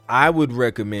I would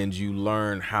recommend you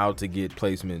learn how to get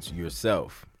placements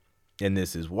yourself. And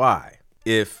this is why.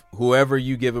 If whoever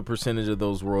you give a percentage of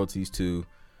those royalties to,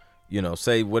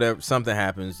 say whatever, something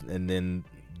happens and then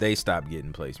they stop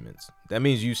getting placements. That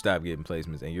means you stop getting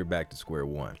placements and you're back to square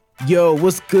one. Yo,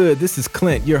 what's good? This is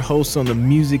Clint, your host on the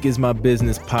Music is My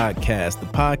Business podcast, the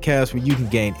podcast where you can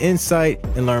gain insight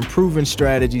and learn proven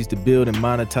strategies to build and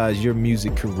monetize your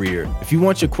music career. If you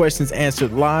want your questions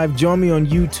answered live, join me on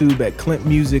YouTube at Clint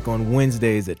Music on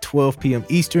Wednesdays at 12 p.m.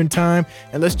 Eastern time,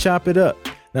 and let's chop it up.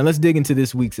 Now let's dig into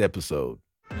this week's episode.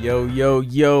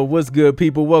 Yo, what's good,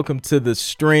 people? Welcome to the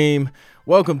stream.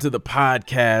 Welcome to the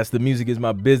podcast, the Music is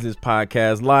My Business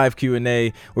podcast, live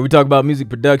Q&A, where we talk about music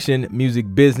production,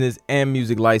 music business, and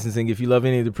music licensing. If you love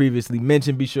any of the previously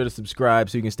mentioned, be sure to subscribe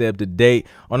so you can stay up to date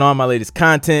on all my latest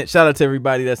content. Shout out to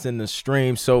everybody that's in the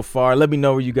stream so far. Let me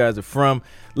know where you guys are from.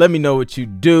 Let me know what you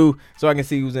do so I can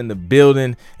see who's in the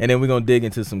building. And then we're going to dig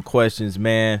into some questions,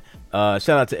 man. Shout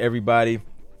out to everybody.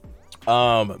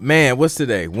 Man, what's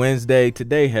today? Wednesday.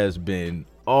 Today has been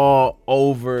all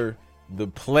over the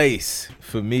place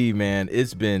for me, man.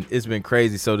 It's been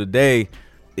crazy. So today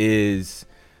is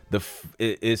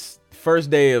it's first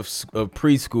day of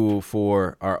preschool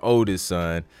for our oldest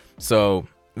son. So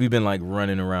we've been like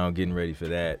running around getting ready for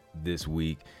that this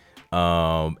week.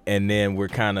 And then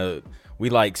we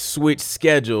like switch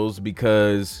schedules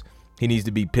because he needs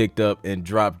to be picked up and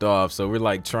dropped off. So we're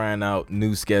like trying out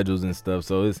new schedules and stuff.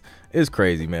 So it's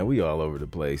crazy, man. We all over the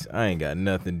place. I ain't got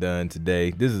nothing done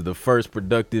today. This is the first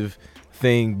productive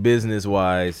thing business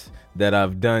wise that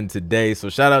I've done today. So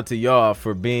shout out to y'all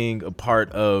for being a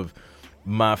part of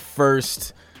my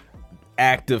first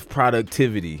act of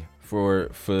productivity for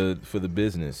the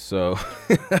business. So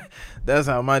that's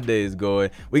how my day is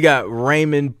going. We got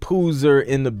Raymond Poozer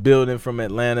in the building from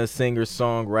Atlanta, singer,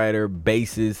 songwriter,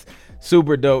 bassist.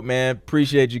 Super dope, man.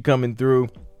 Appreciate you coming through.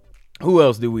 Who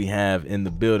else do we have in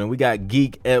the building? We got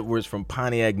Geek Edwards from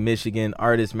Pontiac, Michigan,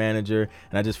 artist manager.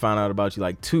 And I just found out about you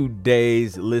like 2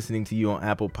 days listening to you on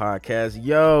Apple Podcasts.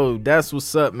 Yo, that's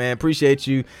what's up, man. Appreciate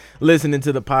you listening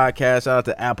to the podcast. Shout out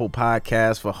to Apple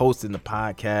Podcasts for hosting the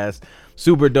podcast.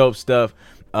 Super dope stuff.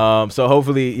 So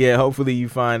hopefully you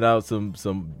find out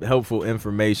some helpful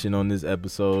information on this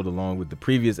episode along with the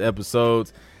previous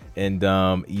episodes. And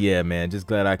yeah, man, just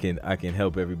glad I can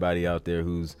help everybody out there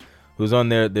who's on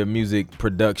their music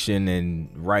production and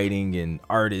writing and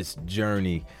artist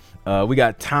journey. We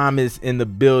got Thomas in the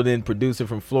building, producer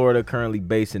from Florida, currently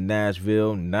based in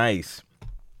Nashville. Nice.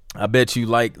 I bet you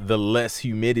like the less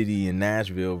humidity in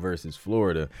Nashville versus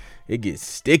Florida. It gets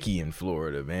sticky in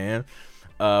Florida, man.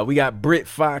 We got Britt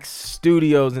Fox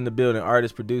Studios in the building,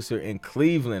 artist, producer in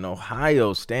Cleveland,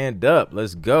 Ohio. Stand up.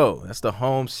 Let's go. That's the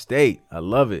home state. I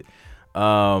love it.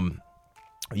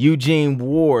 Eugene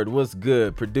Ward, what's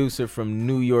good? Producer from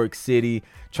New York City,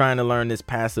 trying to learn this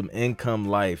passive income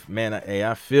life. Man,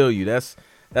 I feel you. That's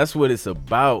what it's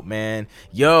about, man.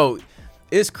 Yo,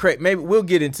 it's crazy. Maybe we'll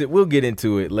get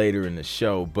into it later in the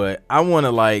show, but I want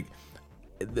to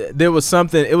there was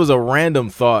something, it was a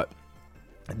random thought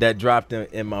that dropped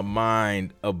in my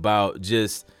mind about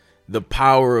just the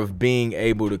power of being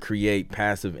able to create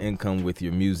passive income with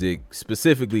your music,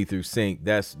 specifically through sync.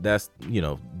 That's the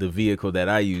vehicle that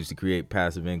I use to create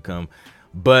passive income.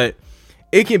 But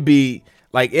it can be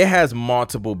like, it has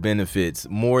multiple benefits,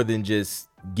 more than just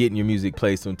getting your music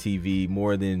placed on TV,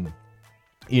 more than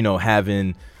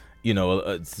having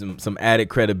some added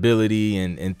credibility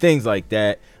and things like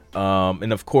that.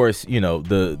 And of course,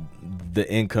 the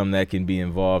income that can be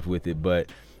involved with it. But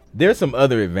there's some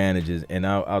other advantages, and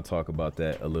I'll talk about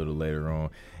that a little later on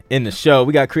in the show.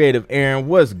 We got Creative Aaron.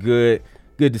 What's good?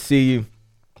 Good to see you.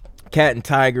 Cat and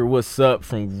Tiger, what's up,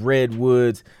 from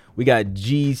Redwoods. We got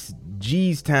G's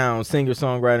Town, singer,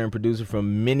 songwriter, and producer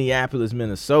from Minneapolis,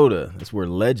 Minnesota. That's where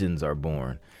legends are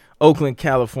born. Oakland,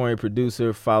 California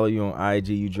producer. Follow you on IG.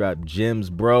 You drop gems,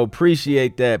 bro.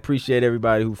 Appreciate that. Appreciate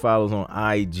everybody who follows on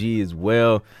IG as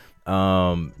well.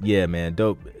 Yeah, man.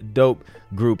 Dope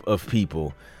group of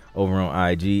people over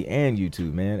on IG and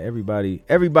YouTube, man.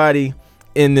 Everybody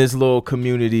in this little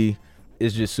community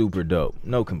is just super dope.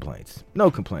 No complaints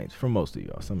from most of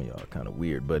y'all. Some of y'all are kind of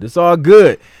weird, but it's all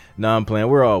good. Nah, I'm playing.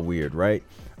 We're all weird, right?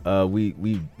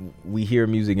 We hear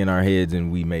music in our heads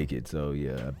and we make it. So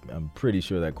yeah, I'm pretty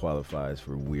sure that qualifies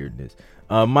for weirdness.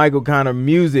 Michael Connor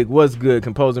Music, what's good?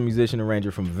 Composer, musician,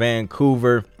 arranger from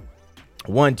Vancouver.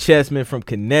 One Chessman from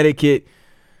Connecticut.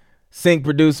 Sync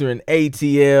producer in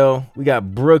ATL. We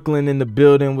got Brooklyn in the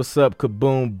building. What's up,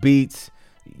 Kaboom Beats?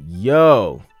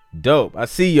 Yo, dope. I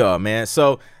see y'all, man.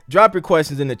 So drop your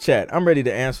questions in the chat. I'm ready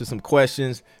to answer some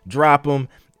questions. Drop them.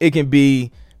 It can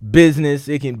be business,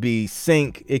 it can be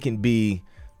sync, it can be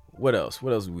what else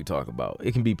do we talk about?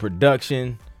 It can be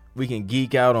production. We can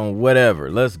geek out on whatever.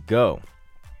 Let's go.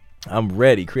 I'm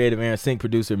ready. Creative Aaron, sync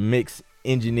producer, mix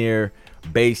engineer,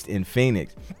 based in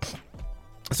Phoenix.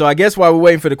 So I guess while we're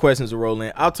waiting for the questions to roll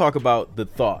in, I'll talk about the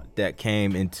thought that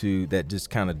came into that just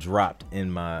kind of dropped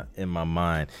in my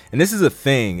mind. And this is a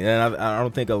thing, and I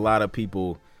don't think a lot of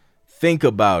people think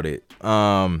about it.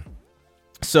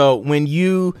 So when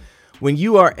you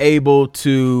are able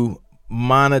to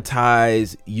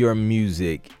monetize your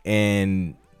music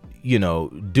and, you know,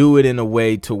 do it in a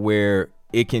way to where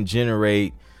it can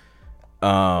generate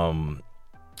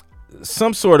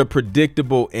some sort of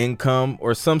predictable income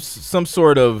or some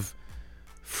sort of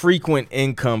frequent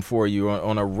income for you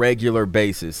on a regular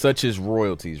basis, such as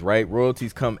royalties, right?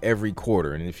 Royalties come every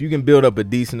quarter. And if you can build up a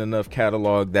decent enough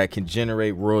catalog that can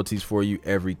generate royalties for you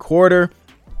every quarter,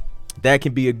 that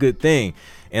can be a good thing.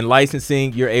 And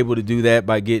licensing, you're able to do that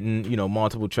by getting, you know,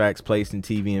 multiple tracks placed in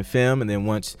TV and film. And then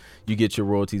once you get your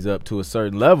royalties up to a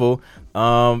certain level,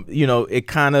 you know, it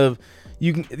kind of,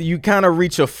 you kind of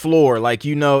reach a floor. Like,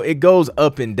 you know, it goes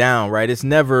up and down, right? It's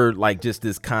never like just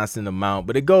this constant amount,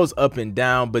 but it goes up and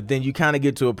down. But then you kind of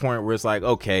get to a point where it's like,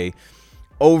 okay,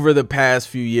 over the past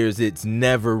few years, it's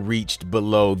never reached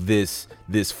below this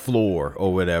floor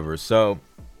or whatever. So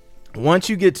once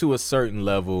you get to a certain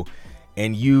level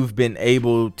and you've been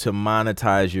able to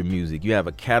monetize your music, you have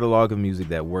a catalog of music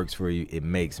that works for you, it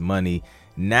makes money.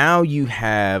 Now you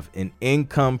have an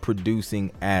income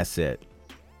producing asset.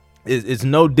 It's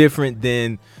no different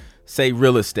than, say,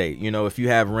 real estate. You know, if you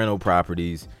have rental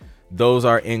properties, those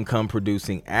are income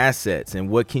producing assets.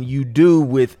 And what can you do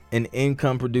with an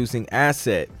income producing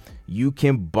asset? You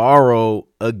can borrow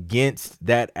against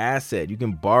that asset. You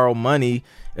can borrow money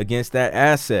against that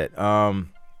asset.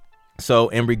 So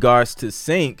in regards to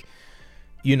sync,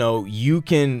 you know, you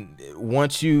can,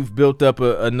 once you've built up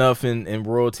enough in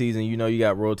royalties and, you know, you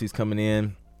got royalties coming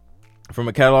in from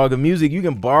a catalog of music, you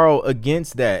can borrow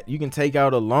against that. You can take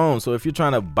out a loan. So if you're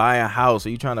trying to buy a house or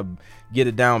you're trying to get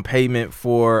a down payment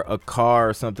for a car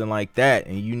or something like that,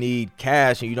 and you need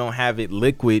cash and you don't have it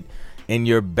liquid in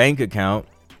your bank account,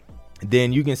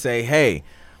 then you can say, hey,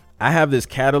 I have this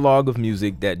catalog of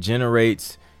music that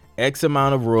generates X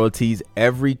amount of royalties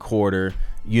every quarter.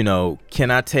 You know,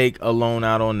 can I take a loan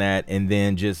out on that and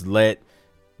then just let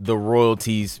the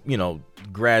royalties, you know,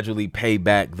 gradually pay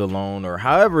back the loan, or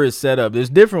however it's set up? There's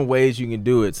different ways you can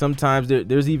do it. Sometimes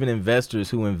there's even investors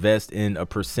who invest in a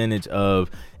percentage of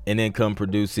an income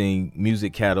producing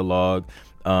music catalog.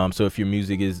 So if your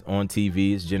music is on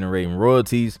TV, it's generating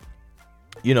royalties.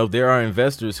 You know, there are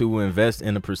investors who will invest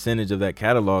in a percentage of that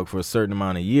catalog for a certain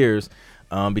amount of years,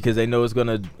 because they know it's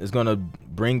gonna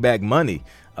bring back money.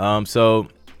 So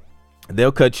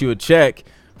they'll cut you a check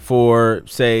for,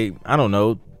 say, I don't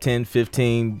know, 10,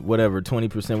 15, whatever,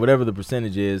 20%, whatever the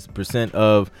percentage is, percent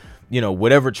of, you know,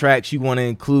 whatever tracks you want to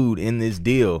include in this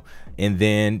deal. And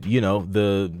then, you know,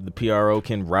 the PRO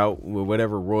can route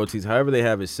whatever royalties, however they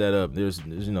have it set up. There's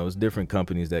you know, it's different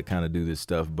companies that kind of do this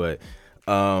stuff, but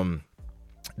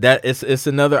that it's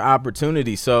another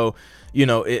opportunity. So, you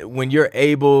know, when you're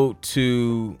able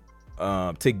to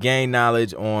gain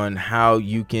knowledge on how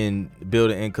you can build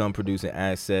an income producing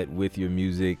asset with your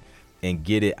music and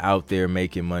get it out there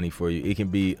making money for you, it can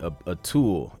be a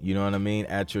tool, you know what I mean,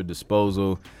 at your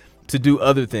disposal to do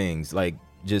other things, like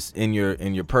just in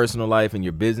your personal life and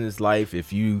your business life.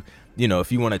 If you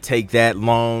want to take that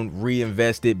loan,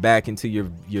 reinvest it back into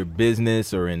your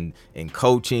business or in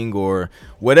coaching or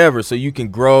whatever, so you can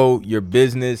grow your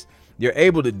business, you're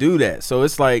able to do that. So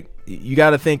it's like, you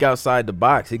got to think outside the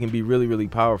box. It can be really, really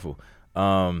powerful.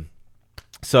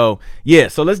 So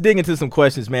let's dig into some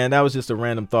questions, man. That was just a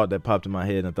random thought that popped in my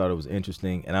head, and I thought it was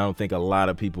interesting. And I don't think a lot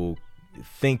of people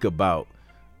think about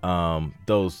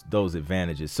those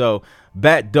advantages. So,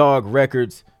 Bat Dog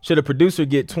Records: should a producer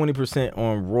get 20%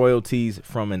 on royalties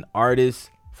from an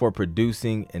artist for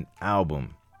producing an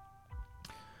album?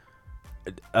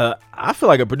 I feel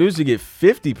like a producer get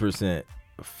 50%.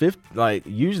 Like,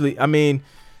 usually, I mean,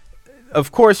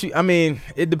 of course,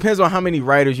 it depends on how many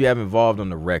writers you have involved on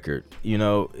the record. You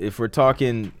know, if we're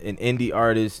talking an indie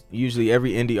artist, usually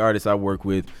every indie artist I work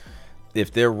with,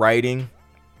 if they're writing,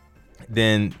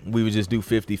 then we would just do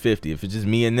 50-50. If it's just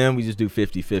me and them, we just do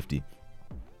 50-50.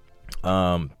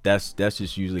 That's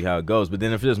just usually how it goes. But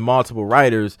then if there's multiple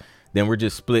writers, then we're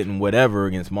just splitting whatever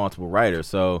against multiple writers.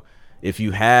 So if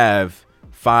you have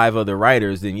 5 other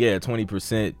writers, then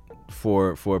 20%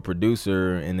 for a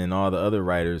producer, and then all the other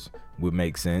writers would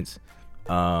make sense.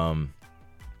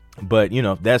 But you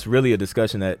know, that's really a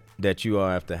discussion that you all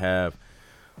have to have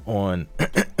on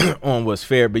on what's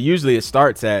fair, but usually it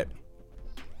starts at,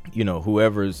 you know,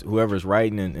 whoever's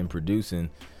writing and producing.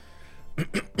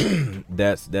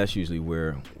 That's usually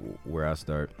where I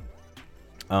start.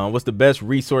 What's the best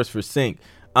resource for sync?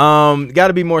 Got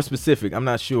to be more specific. I'm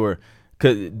not sure,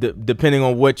 cause depending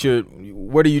on what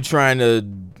are you trying to,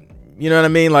 you know what I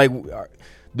mean? Like,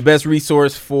 the best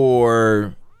resource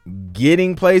for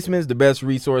getting placements, the best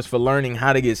resource for learning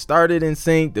how to get started in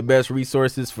sync, the best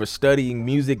resources for studying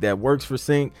music that works for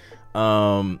sync.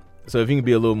 So if you can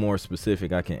be a little more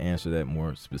specific, I can answer that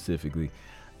more specifically.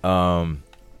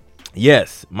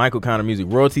 Yes, Michael Connor Music.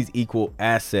 Royalties equal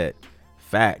asset.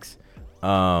 Facts.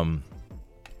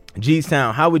 G's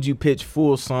Town, how would you pitch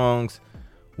full songs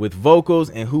with vocals,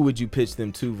 and who would you pitch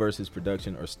them to versus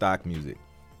production or stock music?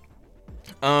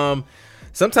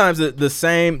 Sometimes the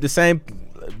same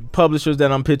publishers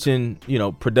that I'm pitching, you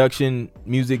know, production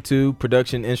music to,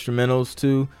 production instrumentals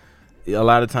to, a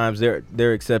lot of times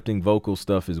they're accepting vocal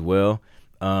stuff as well.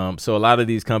 So a lot of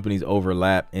these companies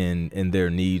overlap in their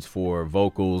needs for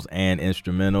vocals and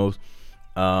instrumentals.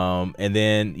 And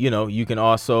then, you know, you can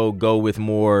also go with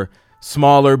more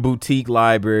smaller boutique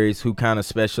libraries who kind of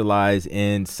specialize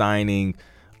in signing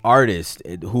artists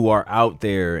who are out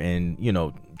there and, you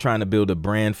know, trying to build a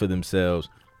brand for themselves.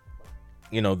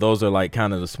 You know, those are like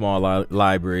kind of the small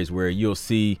libraries where you'll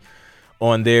see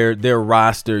on their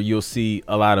roster, you'll see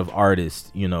a lot of artists,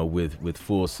 you know, with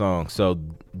full songs. So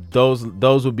those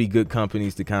would be good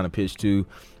companies to kind of pitch to.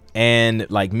 And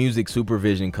like music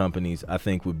supervision companies, I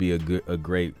think would be a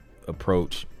great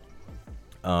approach.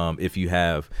 If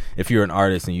you're an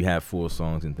artist and you have full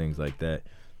songs and things like that.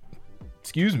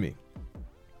 Excuse me.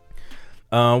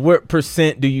 What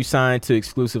percent do you sign to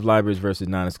exclusive libraries versus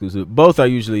non-exclusive? Both are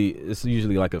usually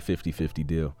like a 50-50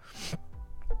 deal.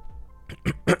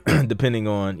 Depending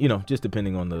on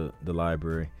the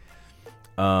library.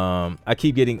 I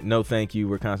keep getting no thank you.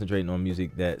 We're concentrating on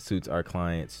music that suits our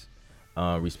clients.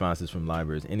 Responses from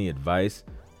libraries. Any advice?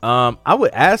 I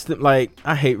would ask them, like,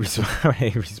 I hate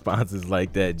responses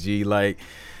like that, G, like,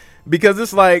 because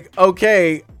it's like,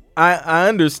 okay, I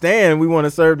understand we want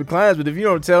to serve the clients, but if you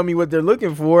don't tell me what they're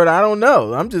looking for, I don't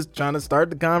know. I'm just trying to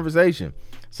start the conversation.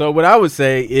 So what I would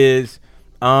say is,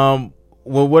 well,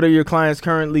 what are your clients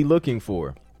currently looking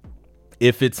for?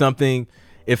 If it's something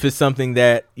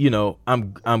that, you know,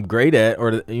 I'm great at,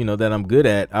 or, you know, that I'm good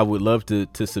at, I would love to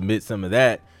submit some of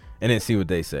that and then see what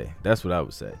they say. That's what I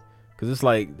would say. Cause it's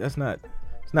like, it's not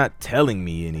telling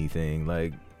me anything.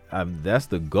 Like, that's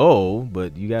the goal,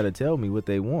 but you got to tell me what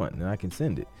they want and I can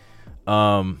send it.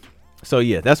 So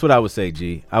yeah, that's what I would say,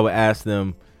 G. I would ask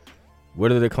them,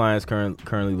 what are the clients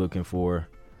currently looking for?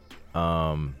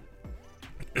 And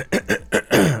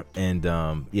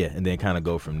then kind of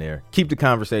go from there. Keep the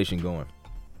conversation going.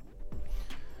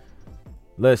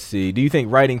 Let's see. Do you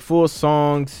think writing full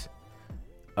songs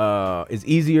is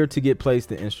easier to get placed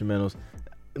than instrumentals?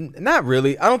 Not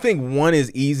really. I don't think one is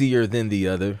easier than the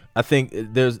other. I think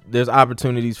there's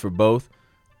opportunities for both.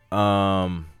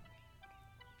 I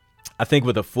think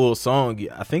with a full song,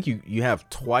 I think you have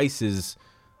twice as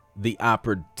the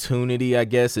opportunity, I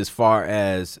guess, as far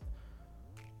as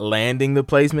landing the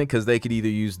placement, because they could either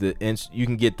use you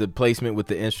can get the placement with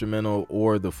the instrumental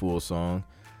or the full song.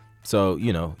 So,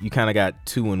 you know, you kind of got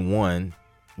 2 in 1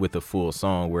 with a full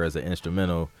song, whereas an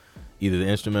instrumental, either the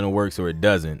instrumental works or it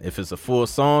doesn't. If it's a full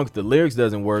song, if the lyrics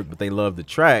doesn't work, but they love the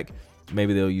track,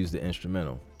 maybe they'll use the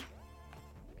instrumental.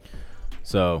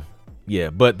 So, yeah,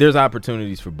 but there's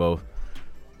opportunities for both.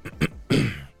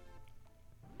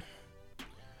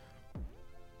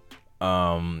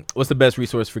 What's the best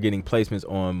resource for getting placements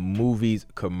on movies,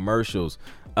 commercials?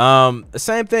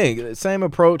 Same thing, same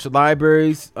approach.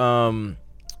 Libraries,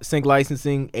 sync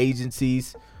licensing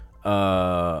agencies,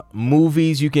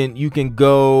 movies. You can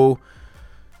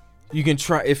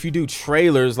try, if you do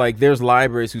trailers, like there's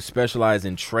libraries who specialize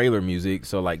in trailer music.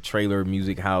 So like trailer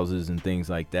music houses and things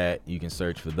like that. You can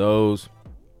search for those.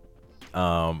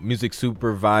 Music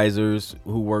supervisors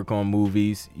who work on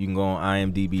movies. You can go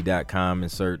on imdb.com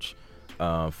and search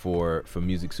for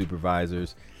music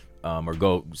supervisors, or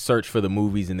go search for the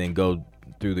movies and then go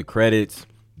through the credits,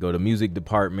 go to music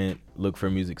department, look for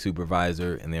music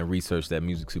supervisor, and then research that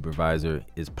music supervisor.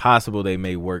 It's possible they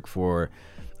may work for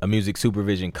a music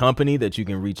supervision company that you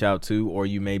can reach out to, or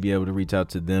you may be able to reach out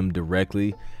to them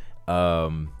directly.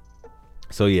 So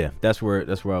yeah, that's where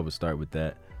I would start with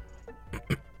that.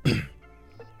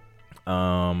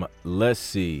 Let's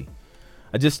see.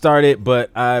 I just started, but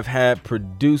I've had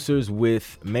producers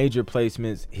with major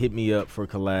placements hit me up for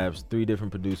collabs. 3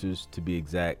 different producers to be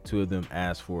exact. 2 of them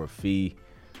asked for a fee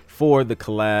for the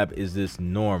collab. Is this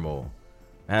normal?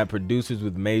 I have producers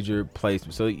with major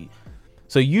placements.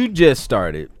 So you just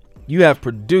started. You have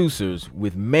producers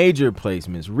with major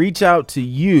placements reach out to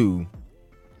you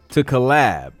to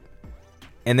collab,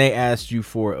 and they asked you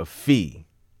for a fee.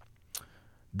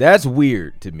 That's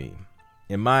weird to me,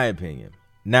 in my opinion.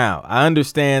 Now, I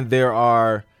understand there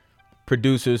are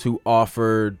producers who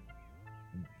offer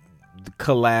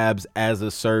collabs as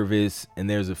a service, and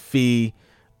there's a fee.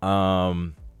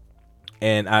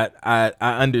 And I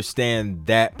understand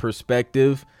that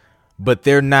perspective, but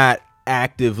they're not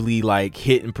actively like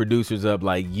hitting producers up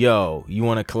like, yo, you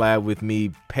want to collab with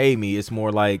me, pay me. It's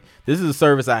more like, this is a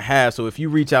service I have. So if you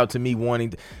reach out to me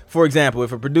wanting to, for example,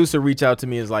 if a producer reach out to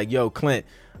me is like, yo, Clint,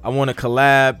 I want to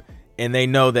collab, and they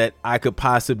know that I could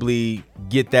possibly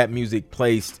get that music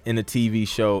placed in a TV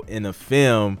show, in a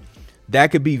film, that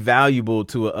could be valuable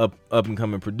to a up and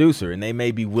coming producer, and they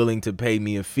may be willing to pay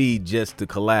me a fee just to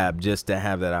collab, just to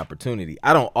have that opportunity.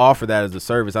 I don't offer that as a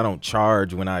service. I don't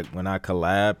charge when I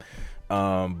collab.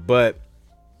 But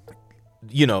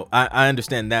you know, I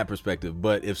understand that perspective.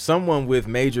 But if someone with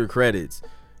major credits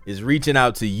is reaching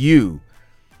out to you,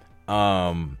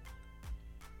 and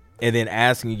then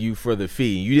asking you for the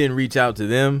fee, you didn't reach out to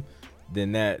them,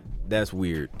 then that's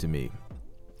weird to me,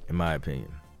 in my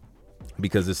opinion.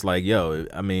 Because it's like, yo,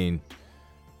 I mean,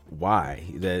 why?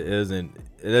 That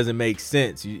it doesn't make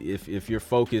sense. If you're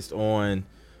focused on,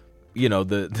 you know,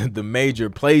 the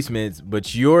major placements,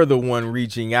 but you're the one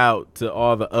reaching out to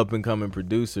all the up and coming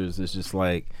producers, it's just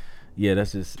like, yeah,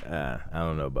 that's just I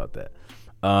don't know about that.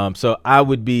 So I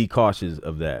would be cautious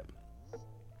of that.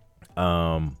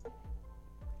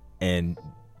 And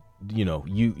you know,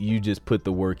 you just put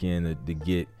the work in to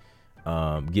get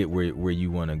where you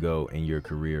want to go in your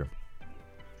career.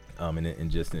 And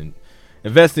just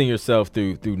invest in yourself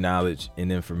through knowledge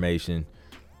and information,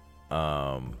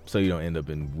 so you don't end up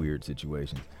in weird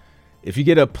situations. If you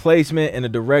get a placement and a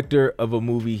director of a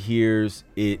movie hears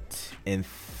it and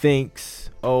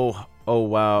thinks, oh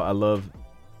wow, I love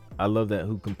that,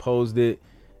 who composed it,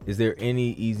 is there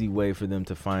any easy way for them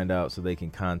to find out so they can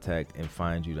contact and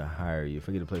find you to hire you? If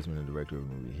I get a placement and a director of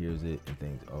a movie hears it and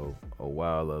thinks, oh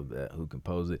wow, I love that, who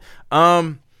composed it?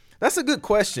 That's a good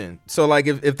question. So like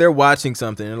if they're watching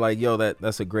something and like, yo,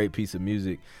 that's a great piece of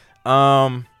music.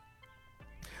 I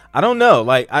don't know.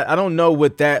 Like, I don't know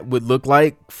what that would look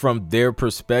like from their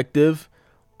perspective.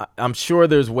 I'm sure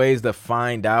there's ways to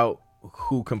find out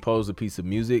who composed a piece of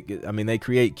music. I mean, they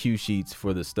create cue sheets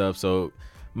for the stuff. So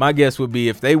my guess would be,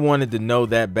 if they wanted to know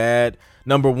that bad,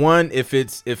 number one, if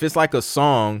it's like a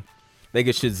song, they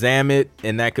could Shazam it,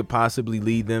 and that could possibly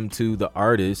lead them to the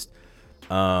artist.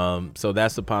 So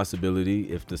that's a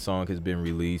possibility if the song has been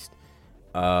released.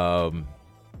 And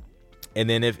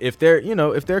then if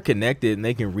they're connected and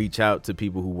they can reach out to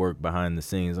people who work behind the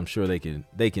scenes, I'm sure they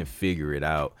can figure it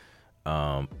out,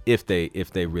 if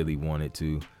they really wanted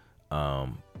to.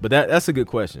 But that's a good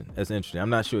question. That's interesting. I'm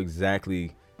not sure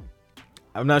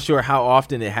how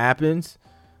often it happens.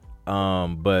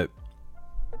 But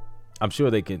I'm sure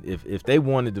they can, if they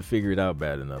wanted to figure it out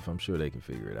bad enough, I'm sure they can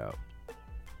figure it out.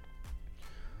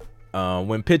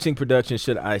 When pitching production,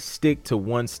 should I stick to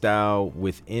one style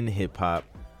within hip hop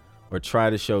or try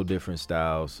to show different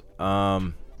styles?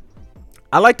 I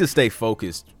like to stay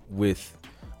focused with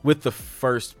the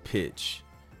first pitch,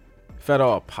 if at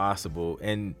all possible.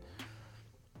 And,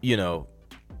 you know,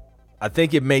 I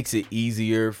think it makes it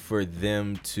easier for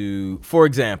them to, for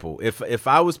example, if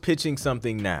I was pitching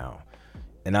something now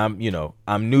and I'm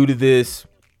new to this,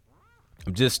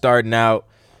 I'm just starting out,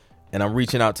 and I'm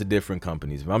reaching out to different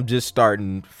companies. I'm just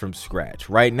starting from scratch.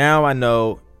 Right now, I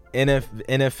know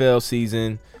NFL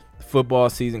season, football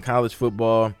season, college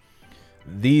football,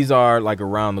 these are like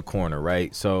around the corner,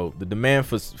 right? So the demand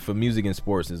for music and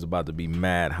sports is about to be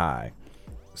mad high.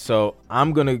 So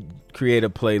I'm going to create a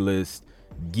playlist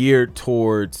geared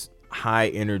towards high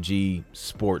energy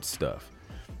sports stuff.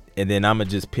 And then I'm going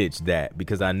to just pitch that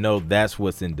because I know that's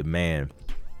what's in demand.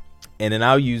 And then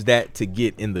I'll use that to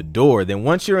get in the door. Then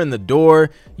once you're in the door,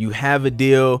 you have a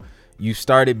deal, you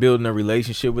started building a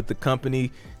relationship with the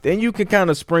company, then you can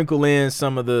kind of sprinkle in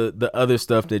some of the other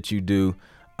stuff that you do,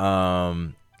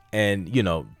 and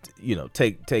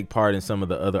take part in some of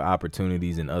the other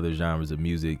opportunities in other genres of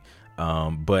music.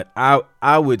 But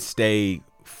I would stay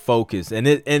focused,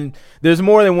 and there's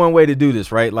more than one way to do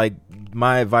this, right? Like,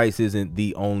 my advice isn't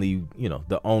the only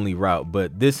route,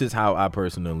 but this is how I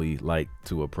personally like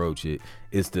to approach it,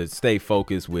 is to stay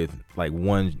focused with like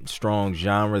one strong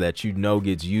genre that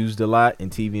gets used a lot in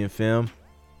TV and film,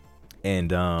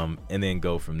 and then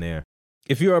go from there.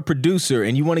 If you're a producer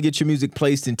and you want to get your music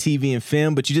placed in TV and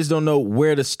film, but you just don't know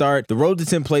where to start, the Road to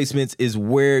 10 Placements is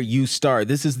where you start.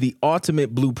 This is the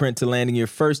ultimate blueprint to landing your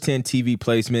first 10 TV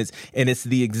placements, and it's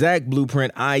the exact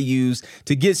blueprint I use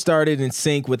to get started in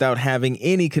sync without having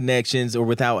any connections or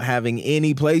without having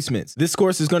any placements. This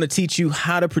course is going to teach you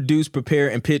how to produce, prepare,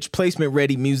 and pitch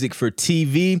placement-ready music for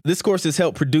TV. This course has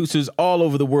helped producers all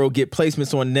over the world get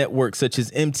placements on networks such as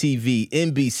MTV,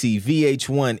 NBC,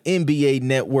 VH1, NBA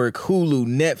Network, Hulu,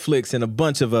 Netflix, and a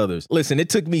bunch of others. Listen, it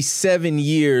took me 7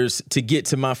 years to get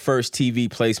to my first TV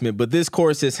placement, but this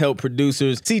course has helped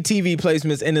producers see TV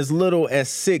placements in as little as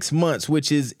 6 months,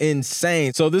 which is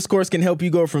insane. So this course can help you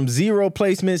go from 0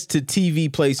 placements to TV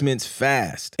placements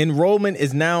fast. Enrollment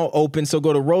is now open, so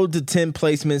go to road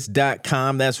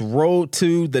to10placements.com. That's road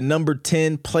to the number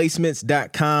 10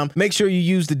 placements.com. Make sure you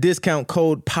use the discount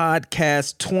code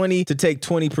podcast20 to take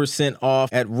 20% off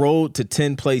at road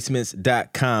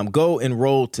to10placements.com. Go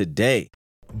enroll today.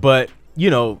 But,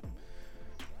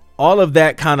 all of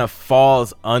that kind of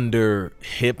falls under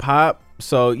hip hop.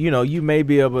 So, you may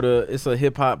be able to, it's a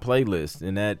hip hop playlist,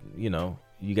 and that,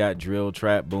 you got drill,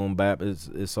 trap, boom, bap.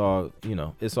 It's all,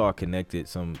 it's all connected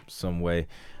some way.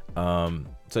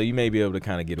 So you may be able to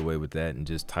kind of get away with that and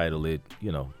just title it,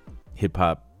 hip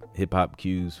hop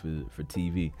cues for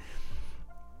TV.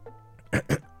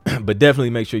 But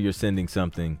definitely make sure you're sending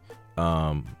something,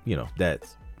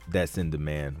 that's in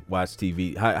demand. Watch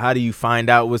TV. How do you find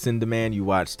out what's in demand? You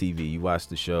watch TV, you watch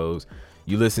the shows,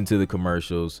 you listen to the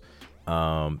commercials,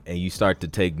 and you start to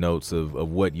take notes of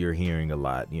what you're hearing a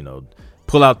lot.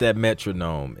 Pull out that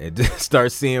metronome and just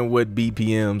start seeing what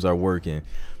BPMs are working.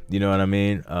 You know what I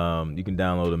mean? You can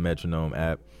download a metronome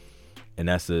app, and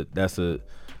that's a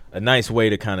nice way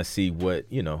to kind of see what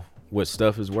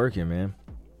stuff is working, man.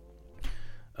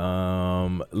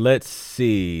 Let's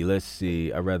see.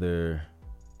 I'd rather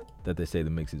that they say the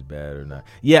mix is bad or not.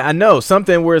 Yeah, I know,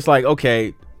 something where it's like,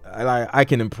 okay, I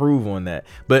can improve on that.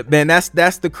 But man, that's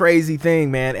the crazy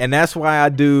thing, man. And that's why I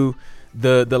do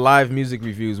the live music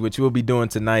reviews, which we'll be doing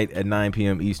tonight at 9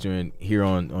 p.m. Eastern here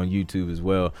on YouTube as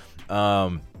well.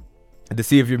 To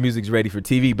see if your music's ready for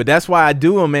TV. But that's why I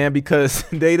do them, man, because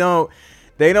they don't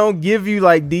give you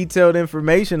like detailed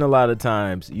information a lot of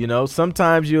times.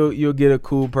 Sometimes you'll get a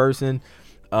cool person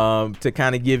to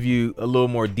kind of give you a little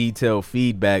more detailed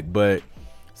feedback, but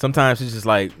sometimes it's just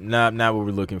like not what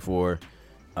we're looking for.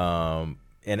 And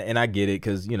I get it,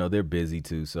 because they're busy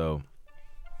too. So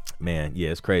man, yeah,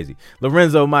 it's crazy.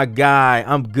 Lorenzo, my guy,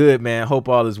 I'm good, man. Hope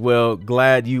all is well.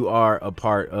 Glad you are a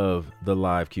part of the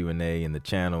live Q&A and the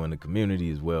channel and the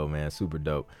community as well, man. Super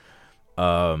dope.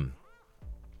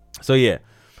 So yeah,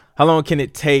 how long can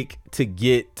it take to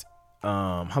get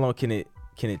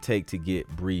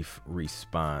brief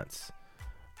response?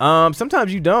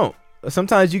 Sometimes you don't.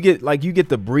 Sometimes you get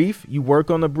the brief, you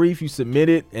work on the brief, you submit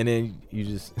it, and then you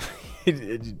just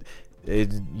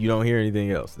you don't hear anything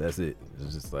else. That's it.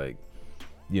 It's just like,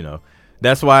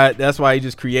 that's why you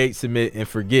just create, submit, and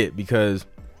forget, because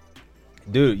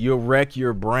dude, you'll wreck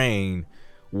your brain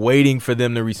waiting for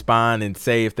them to respond and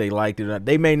say if they liked it or not.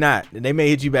 They may not. They may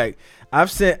hit you back. I've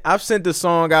sent the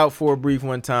song out for a brief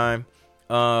one time.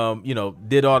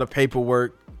 Did all the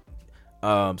paperwork,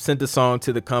 sent the song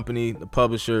to the company, the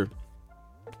publisher,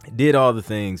 did all the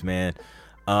things, man.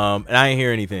 And I didn't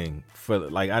hear anything I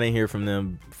didn't hear from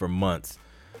them for months.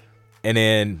 And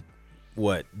then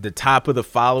the top of the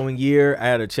following year, I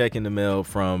had a check in the mail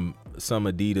from some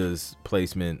Adidas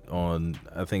placement on,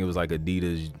 I think it was like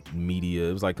Adidas Media.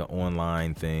 It was like an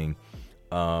online thing.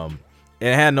 And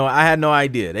I had no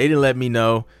idea. They didn't let me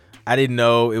know. I didn't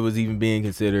know it was even being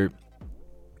considered.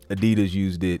 Adidas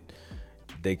used it.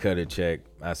 They cut a check.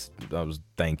 I was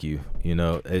thank you.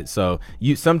 So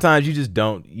sometimes you just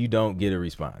don't get a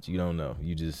response. You don't know.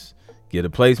 You just get a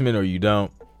placement or you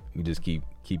don't. You just keep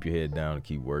your head down and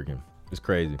keep working. It's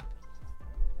crazy.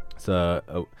 It's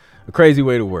a crazy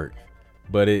way to work,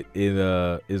 but it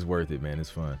is worth it, man. It's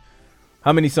fun.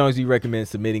 How many songs do you recommend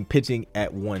pitching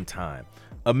at one time?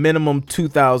 A minimum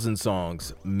 2,000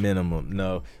 songs minimum.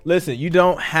 No, listen, you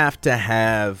don't have to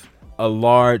have a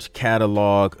large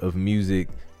catalog of music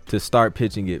to start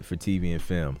pitching it for TV and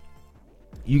film.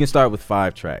 You can start with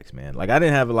 5 tracks, man. Like, I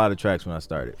didn't have a lot of tracks when I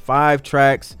started. 5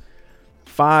 tracks,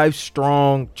 5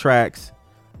 strong tracks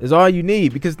is all you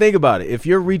need. Because think about it. If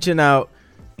you're reaching out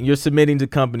and you're submitting to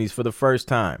companies for the first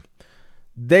time,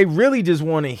 they really just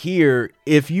want to hear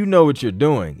if you know what you're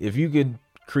doing. If you could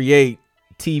create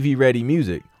TV ready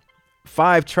music,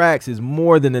 5 tracks is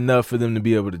more than enough for them to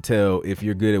be able to tell if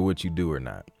you're good at what you do or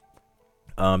not.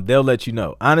 They'll let you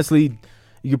know. Honestly,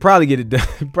 You could probably get it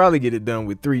done. Probably get it done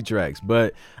with 3 tracks,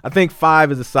 but I think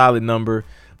 5 is a solid number.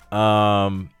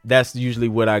 That's usually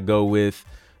what I go with.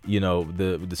 You know,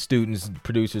 the students,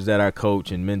 producers that I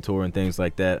coach and mentor and things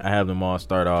like that, I have them all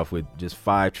start off with just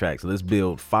 5 tracks. Let's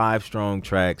build 5 strong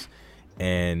tracks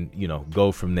and, you know,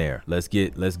 go from there. Let's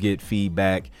get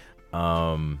feedback.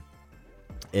 And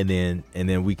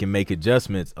then we can make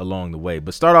adjustments along the way.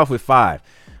 But start off with 5.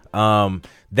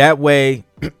 That way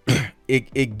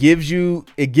it gives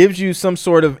you some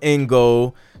sort of end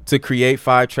goal to create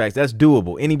 5 tracks. That's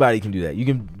doable. Anybody can do that. You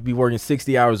can be working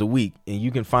 60 hours a week and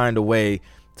you can find a way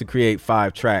to create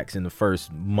 5 tracks in the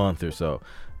first month or so.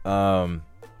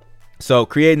 So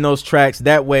creating those tracks,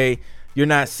 that way you're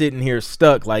not sitting here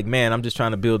stuck like, man, I'm just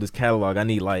trying to build this catalog. I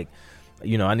need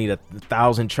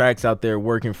 1,000 tracks out there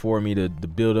working for me to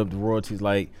build up the royalties.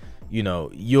 Like, you know,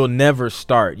 you'll never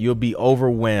start. You'll be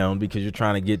overwhelmed because you're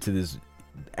trying to get to this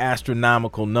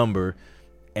astronomical number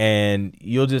and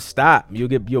you'll just stop.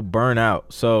 You'll burn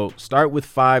out. So start with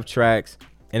 5 tracks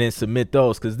and then submit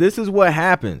those, because this is what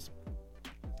happens.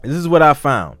 This is what I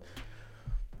found.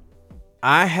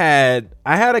 I had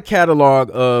a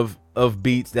catalog of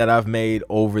beats that I've made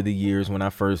over the years when I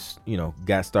first, you know,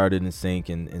 got started in sync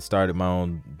and started my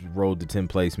own road to 10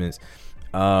 placements.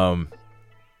 And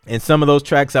some of those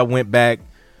tracks I went back,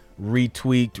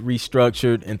 retweaked,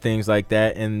 restructured and things like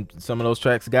that. And some of those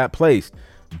tracks got placed.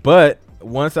 But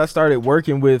once I started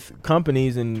working with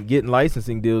companies and getting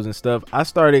licensing deals and stuff, I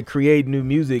started creating new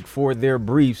music for their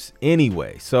briefs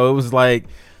anyway. So it was like,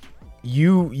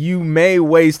 you may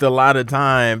waste a lot of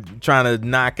time trying to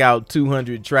knock out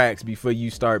 200 tracks before you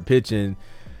start pitching,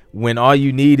 when all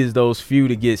you need is those few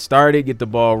to get started, get the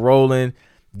ball rolling,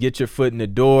 get your foot in the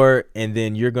door, and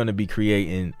then you're going to be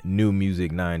creating new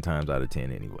music 9 times out of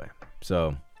 10 anyway.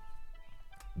 So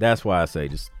that's why I say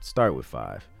just start with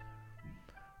 5.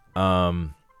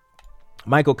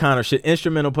 Michael Connor, should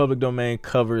instrumental public domain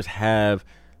covers have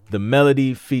the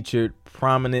melody featured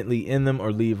prominently in them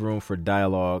or leave room for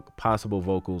dialogue, possible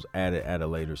vocals added at a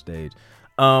later stage?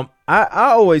 I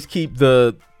always keep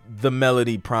the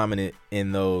melody prominent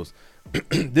in those.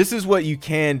 This is what you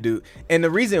can do. And the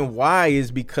reason why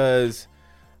is because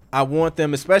I want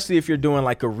them, especially if you're doing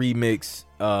like a remix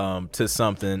to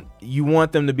something, you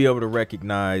want them to be able to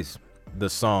recognize the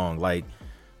song. Like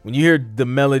when you hear the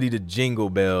melody to Jingle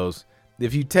Bells,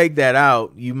 if you take that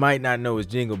out, you might not know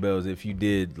it's Jingle Bells if you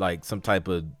did like some type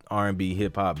of R&B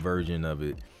hip hop version of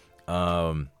it,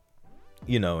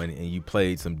 you know, and you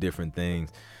played some different things.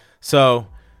 So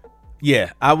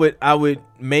yeah, I would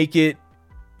make it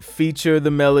feature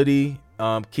the melody,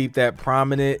 keep that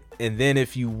prominent. And then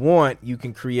if you want, you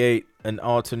can create an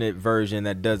alternate version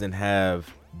that doesn't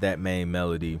have that main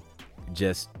melody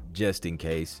just in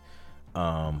case.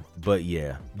 But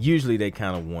yeah, usually they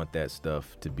kind of want that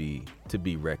stuff to be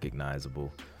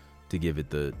recognizable, to give it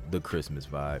the Christmas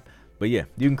vibe. But yeah,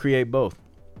 you can create both.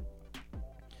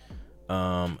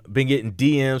 Been getting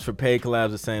DMs for paid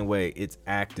collabs the same way. It's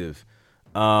active.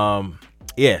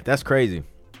 Yeah, that's crazy.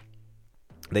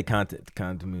 They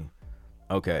contact me.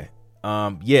 Okay.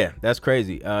 Yeah, that's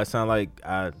crazy. It sound like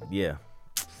yeah.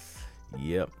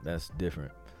 Yep, that's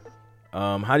different.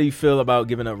 How do you feel about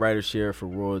giving up writer share for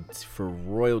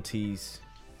royalties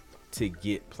to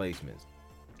get placements?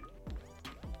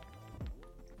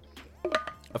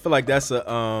 I feel like that's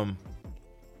a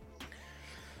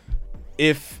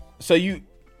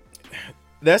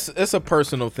that's a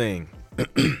personal thing.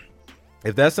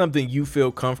 If that's something you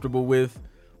feel comfortable with,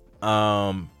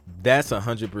 that's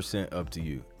 100% up to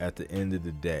you. At the end of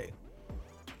the day,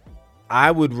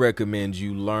 I would recommend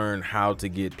you learn how to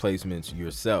get placements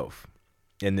yourself.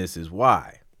 And this is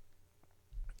why.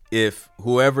 If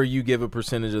whoever you give a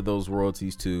percentage of those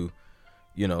royalties to,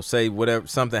 you know, say whatever,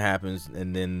 something happens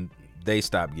and then they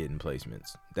stop getting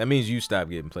placements, that means you stop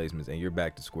getting placements and you're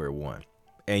back to square one,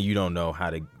 and you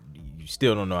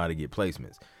still don't know how to get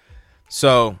placements.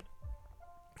 So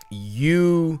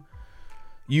you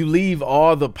leave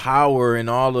all the power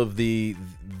and all of the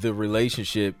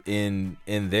relationship in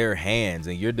their hands,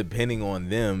 and you're depending on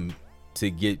them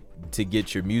to get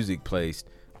your music placed,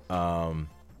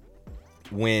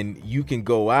 when you can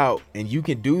go out and you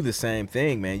can do the same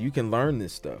thing, man. You can learn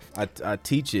this stuff. I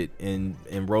teach it in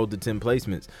Road to 10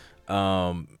 Placements,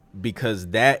 because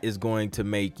that is going to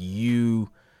make you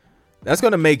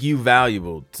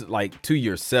valuable to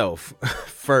yourself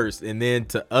first, and then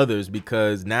to others,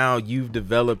 because now you've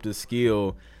developed a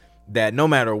skill that no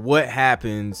matter what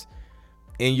happens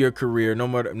in your career, no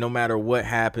matter what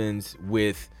happens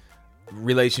with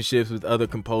relationships with other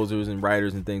composers and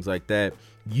writers and things like that,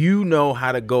 you know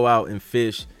how to go out and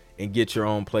fish and get your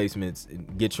own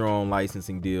placements, get your own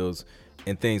licensing deals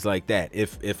and things like that.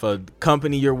 If a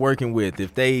company you're working with,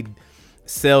 if they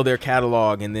sell their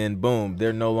catalog and then boom,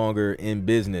 they're no longer in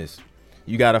business,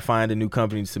 you got to find a new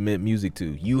company to submit music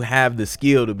to. You have the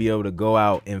skill to be able to go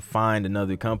out and find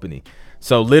another company.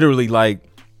 So literally, like,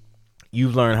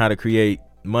 you've learned how to create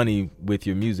money with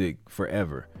your music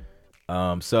forever.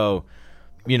 So,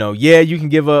 you know, yeah, you can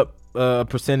give up a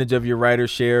percentage of your writer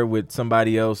share with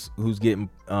somebody else who's getting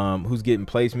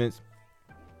placements.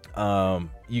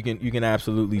 You can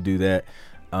absolutely do that.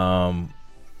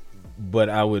 But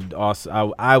I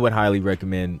would highly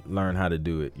recommend learn how to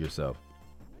do it yourself.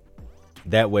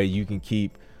 That way you can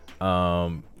keep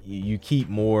you keep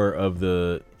more of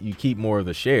the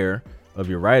share of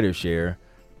your writer share,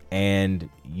 and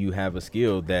you have a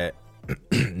skill that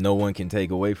no one can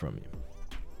take away from you.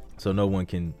 So no one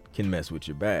can mess with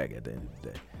your bag at the end of the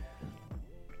day.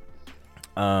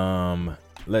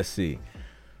 Let's see.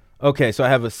 Okay, so I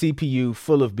have a CPU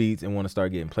full of beats and want to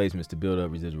start getting placements to build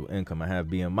up residual income. I have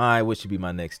BMI. What should be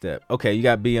my next step? Okay, you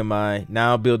got BMI.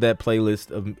 Now build that playlist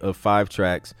of 5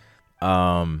 tracks.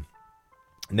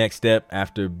 Next step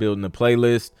after building the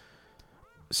playlist,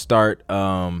 start what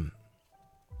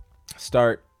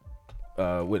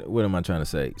am I trying to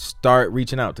say? Start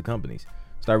reaching out to companies.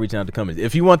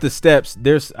 If you want the steps,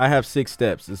 I have 6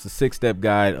 steps. It's a 6-step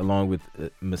guide along with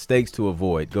mistakes to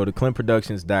avoid. Go to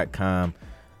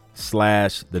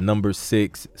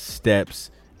clintproductions.com/6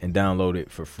 steps and download it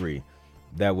for free.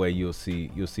 That way you'll see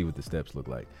what the steps look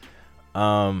like.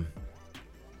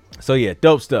 So yeah,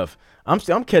 dope stuff. I'm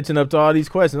catching up to all these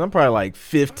questions. I'm probably like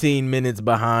 15 minutes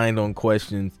behind on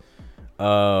questions.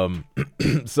 So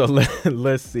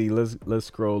let's see. Let's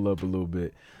scroll up a little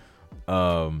bit.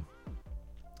 All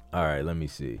right, let me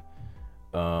see.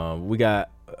 We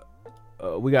got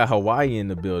Hawaii in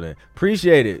the building.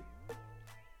 Appreciate it.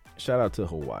 Shout out to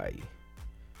Hawaii.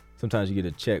 Sometimes you get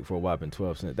a check for a whopping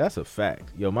 12 cents. That's a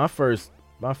fact. Yo, my first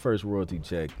royalty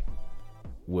check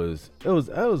was a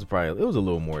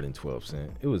little more than 12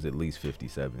 cents. It was at least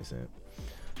 57 cents.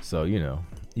 So, you know,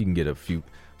 you can get a few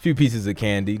pieces of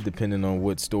candy depending on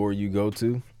what store you go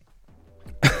to.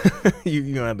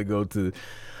 You're gonna have to go to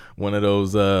one of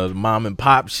those mom and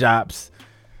pop shops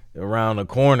around the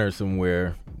corner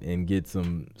somewhere and get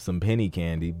some penny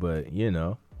candy. But you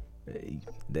know,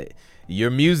 your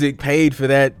music paid for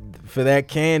that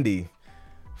candy,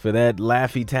 for that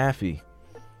Laffy Taffy.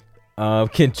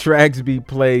 Can tracks be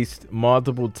placed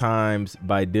multiple times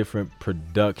by different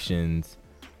productions,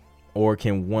 or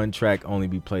can one track only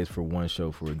be placed for one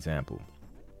show, for example?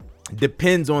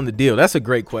 Depends on the deal. That's a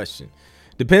great question.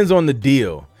 Depends on the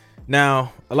deal.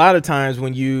 Now, a lot of times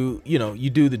when you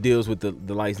do the deals with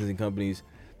the licensing companies,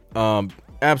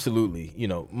 absolutely,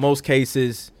 most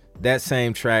cases that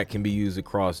same track can be used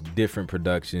across different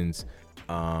productions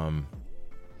at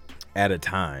a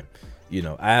time.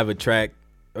 I have a track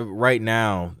right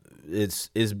now. It's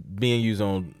being used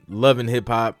on Love and Hip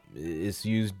Hop. It's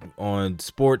used on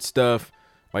sports stuff,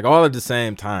 like all at the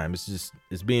same time. It's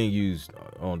being used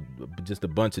on just a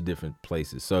bunch of different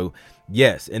places. So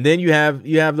yes, and then you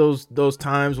have those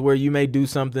times where you may do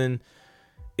something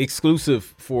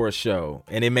exclusive for a show,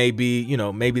 and it may be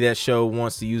maybe that show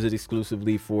wants to use it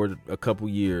exclusively for a couple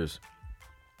years,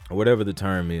 or whatever the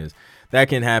term is. That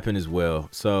can happen as well.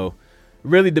 So it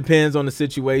really depends on the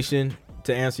situation.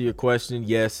 To answer your question,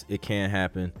 yes, it can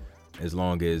happen as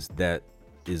long as that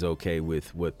is okay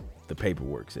with what the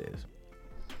paperwork says.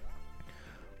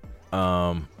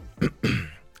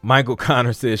 Michael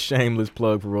Connor says, shameless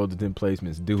plug for Road to 10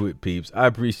 placements. Do it, peeps. I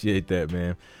appreciate that,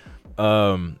 man.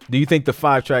 Do you think the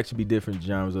 5 tracks should be different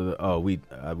genres of we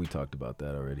talked about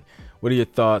that already. What are your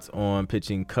thoughts on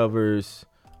pitching covers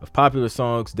of popular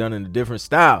songs done in a different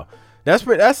style? That's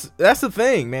the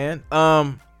thing, man.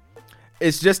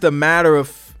 It's just a matter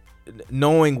of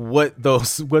knowing what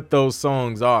those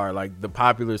songs are, like the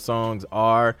popular songs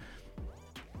are,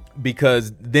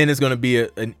 because then it's going to be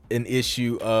an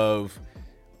issue of,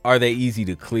 are they easy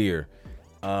to clear?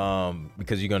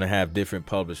 Because you're going to have different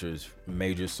publishers,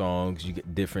 major songs, you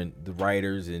get different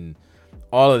writers and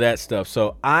all of that stuff.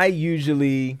 So I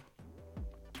usually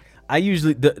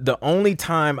the only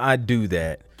time I do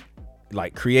that,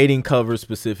 like creating covers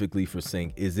specifically for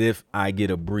sync, is if I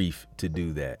get a brief to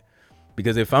do that.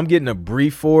 Because if I'm getting a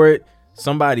brief for it,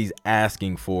 somebody's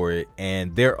asking for it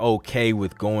and they're okay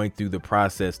with going through the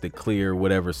process to clear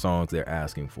whatever songs they're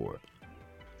asking for.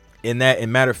 In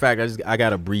matter of fact, I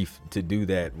got a brief to do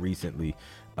that recently.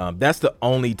 That's the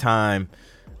only time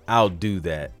I'll do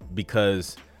that,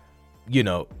 because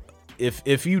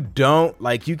if you don't,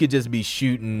 like, you could just be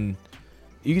shooting,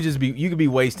 you could be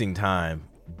wasting time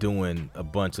doing a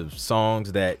bunch of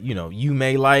songs that, you know, you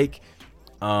may like,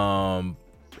 and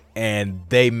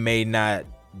they may not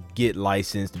get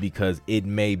licensed because it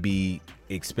may be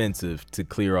expensive to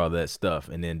clear all that stuff.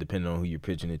 And then depending on who you're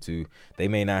pitching it to, they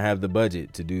may not have the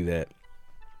budget to do that.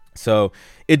 So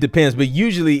it depends. But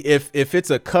usually if it's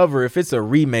a cover, if it's a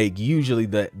remake, usually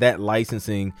that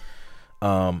licensing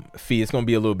fee, it's going to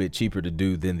be a little bit cheaper to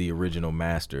do than the original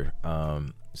master.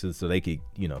 So they could,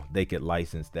 you know, they could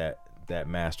license that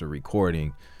master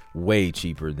recording way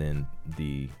cheaper than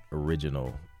the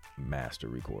original master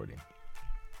recording.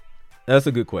 That's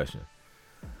a good question.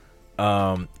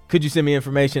 Could you send me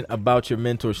information about your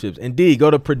mentorships? Indeed,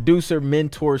 go to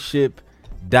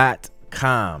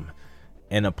producermentorship.com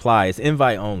and apply. It's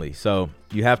invite only, so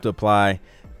you have to apply.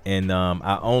 And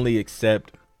I only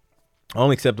accept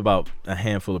about a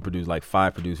handful of producers, like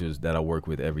 5 producers that I work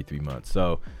with every 3 months.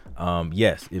 So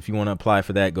yes, if you want to apply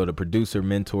for that, go to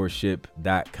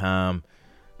producermentorship.com,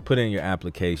 put in your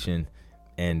application,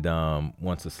 and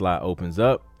once the slot opens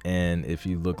up, and if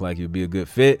you look like you'd be a good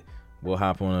fit, we'll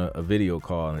hop on a video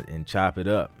call and chop it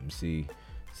up and see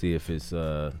if it's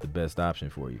the best option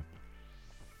for you.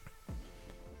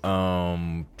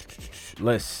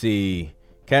 Let's see.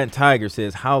 Cat and Tiger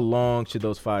says, how long should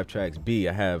those 5 tracks be?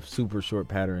 I have super short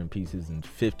pattern pieces and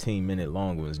 15-minute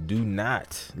long ones. Do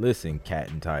not listen,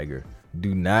 Cat and Tiger.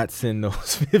 Do not send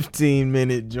those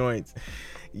 15-minute joints.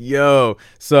 Yo,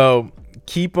 so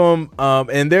keep them.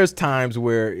 And there's times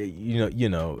where,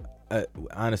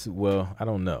 honestly, well, I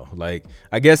don't know. Like,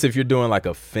 I guess if you're doing like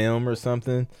a film or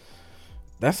something,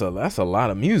 that's a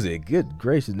lot of music. Good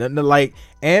gracious. Like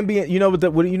ambient, you know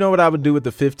what I would do with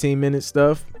the 15-minute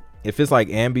stuff? If it's like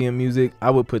ambient music,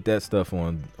 I would put that stuff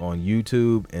on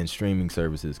YouTube and streaming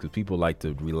services, because people like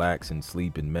to relax and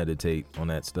sleep and meditate on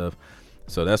that stuff.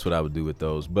 So that's what I would do with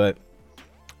those. But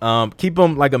keep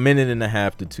them like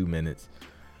 1.5 to 2 minutes.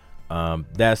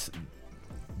 That's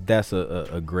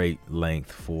a great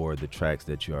length for the tracks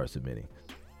that you are submitting.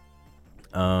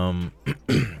 I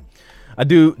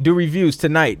do reviews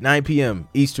tonight, 9 p.m.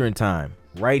 Eastern time,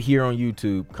 right here on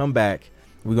YouTube. Come back.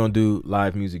 We're going to do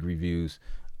live music reviews.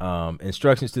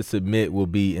 Instructions to submit will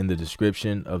be in the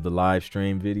description of the live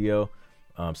stream video.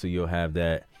 So you'll have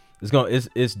that.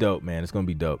 It's dope, man. It's going to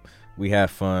be dope. We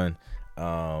have fun.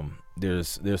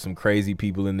 There's some crazy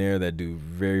people in there that do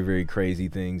very, very crazy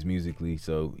things musically.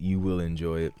 So you will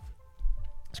enjoy it.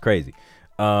 It's crazy.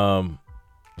 So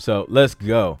let's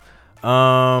go.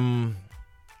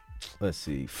 Let's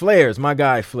see. Flares, my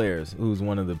guy Flares, who's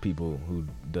one of the people who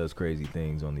does crazy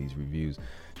things on these reviews.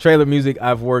 Trailer music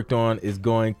I've worked on is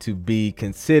going to be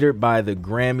considered by the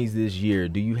Grammys this year.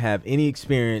 Do you have any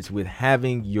experience with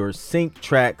having your sync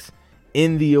tracks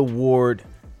in the award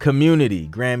community?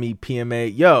 Grammy,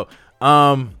 PMA. Yo,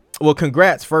 well,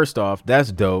 congrats first off.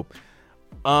 That's dope.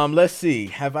 Let's see.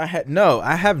 Have I had? No,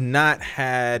 I have not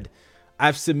had.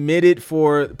 I've submitted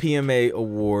for PMA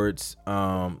awards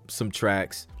some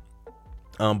tracks.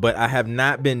 But I have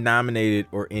not been nominated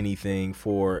or anything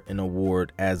for an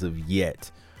award as of yet,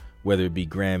 whether it be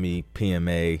Grammy,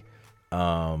 PMA,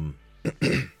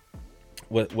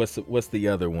 what's the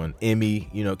other one? Emmy,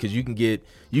 because you can get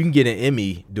an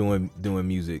Emmy doing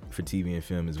music for TV and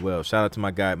film as well. Shout out to my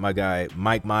guy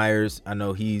Mike Myers. I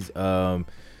know he's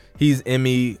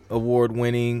Emmy award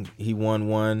winning. He won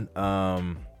one. I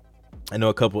know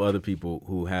a couple other people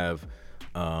who have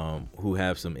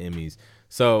some Emmys.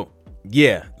 So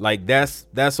yeah, like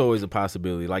that's always a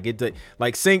possibility.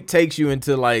 Like sync takes you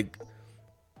into like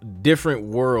different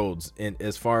worlds in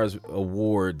as far as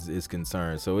awards is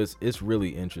concerned. So it's really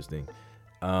interesting.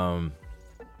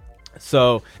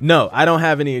 So no, I don't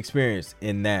have any experience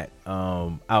in that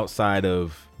outside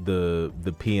of the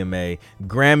PMA.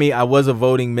 Grammy, I was a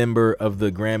voting member of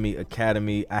the Grammy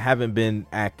Academy. I haven't been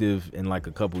active in like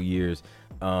a couple years.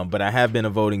 But I have been a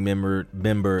voting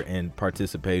member and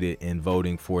participated in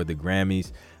voting for the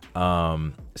Grammys.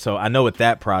 So I know what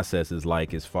that process is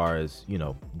like as far as,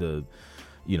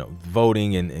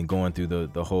 voting and going through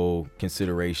the whole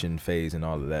consideration phase and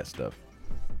all of that stuff.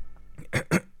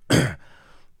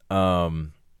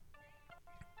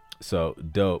 So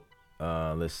dope.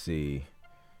 Let's see.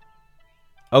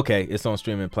 Okay, it's on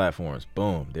streaming platforms.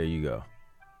 Boom, there you go.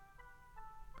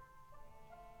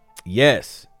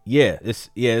 Yes. Yeah,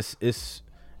 it's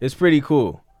pretty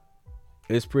cool.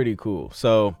 It's pretty cool.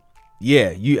 So yeah,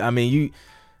 you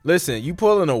listen, you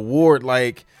pull an award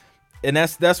like, and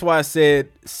that's why I said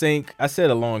sync. I said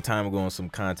a long time ago on some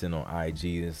content on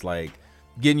IG. It's like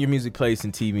getting your music placed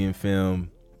in TV and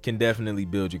film can definitely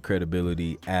build your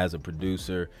credibility as a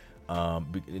producer.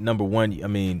 Number one,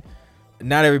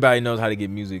 not everybody knows how to get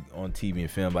music on TV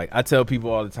and film. Like I tell people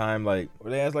all the time, like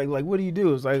they ask like what do you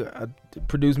do? It's like I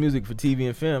produce music for TV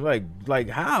and film. Like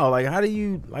how? Like how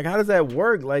does that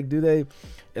work? Like do they?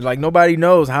 And like nobody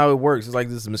knows how it works. It's like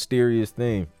this mysterious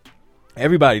thing.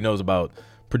 Everybody knows about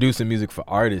producing music for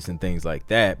artists and things like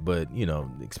that, but you know,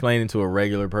 explaining to a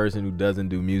regular person who doesn't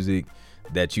do music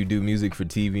that you do music for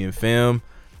TV and film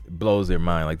blows their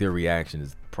mind. Like their reaction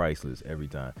is priceless every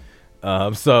time.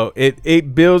 So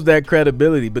it builds that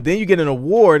credibility. But then you get an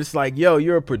award. It's like, yo,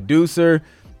 you're a producer,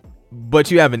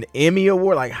 but you have an Emmy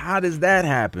award. Like, how does that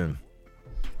happen?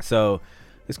 So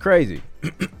it's crazy.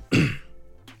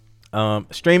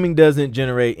 Streaming doesn't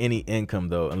generate any income,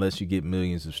 though, unless you get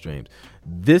millions of streams.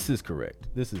 This is correct.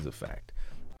 This is a fact.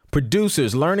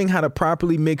 Producers, learning how to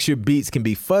properly mix your beats can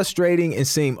be frustrating and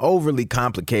seem overly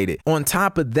complicated. On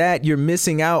top of that, you're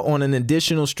missing out on an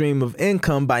additional stream of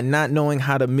income by not knowing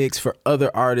how to mix for other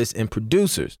artists and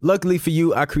producers. Luckily for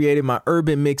you, I created my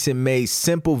Urban Mix and Maze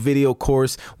simple video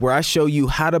course where I show you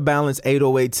how to balance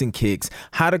 808s and kicks,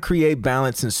 how to create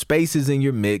balance and spaces in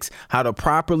your mix, how to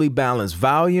properly balance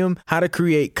volume, how to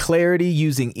create clarity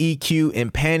using EQ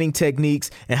and panning techniques,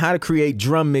 and how to create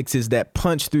drum mixes that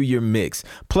punch through your mix.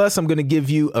 Plus, I'm going to give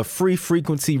you a free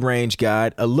frequency range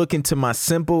guide, a look into my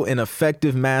simple and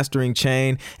effective mastering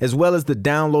chain, as well as the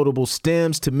downloadable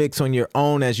stems to mix on your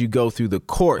own as you go through the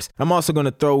course. I'm also going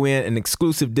to throw in an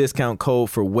exclusive discount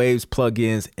code for Waves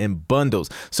plugins and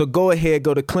bundles. So go ahead,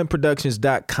 go to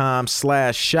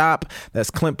clintproductions.com/shop.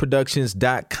 That's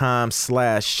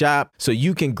clintproductions.com/shop. So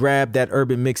you can grab that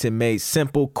Urban Mix and Maze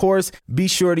simple course. Be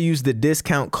sure to use the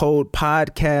discount code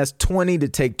podcast20 to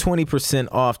take 20%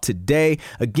 off today.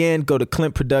 Again, go to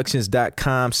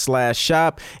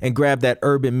clintproductions.com/shop and grab that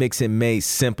Urban Mix and Maze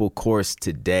simple course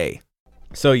today.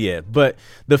 So yeah, but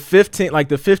the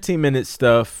 15-minute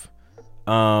stuff,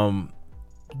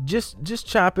 just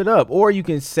chop it up, or you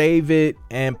can save it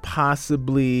and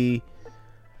possibly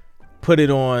put it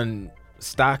on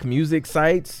stock music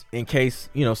sites in case,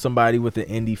 you know, somebody with an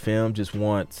indie film just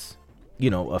wants, you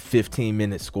know, a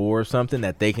 15-minute score or something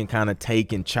that they can kind of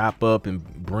take and chop up and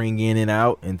bring in and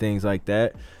out and things like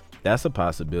that. That's a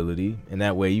possibility. And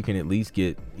that way you can at least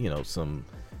get, you know, some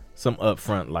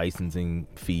upfront licensing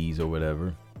fees or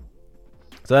whatever.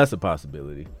 So that's a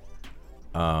possibility.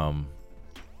 Yeah,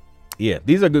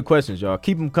 these are good questions, y'all.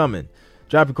 Keep them coming.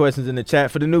 Drop your questions in the chat.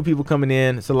 For the new people coming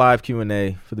in, it's a live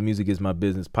Q&A for the Music Is My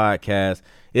Business podcast.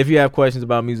 If you have questions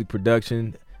about music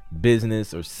production,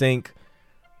 business, or sync,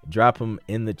 drop them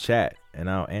in the chat and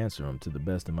I'll answer them to the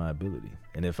best of my ability.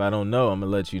 And if I don't know, I'm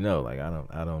gonna let you know. Like I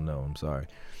don't know. I'm sorry,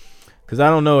 because I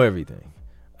don't know everything.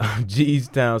 G's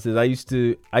Town says, I used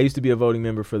to be a voting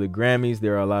member for the Grammys.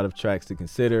 There are a lot of tracks to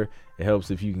consider. It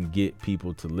helps if you can get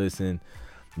people to listen.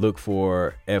 Look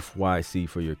for FYC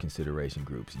for your consideration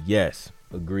groups. Yes,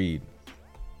 agreed.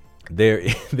 There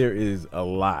is a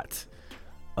lot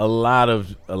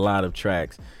of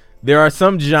tracks. There are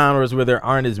some genres where there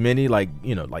aren't as many, like,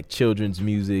 you know, like children's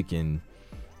music and,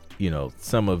 you know,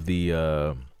 some of the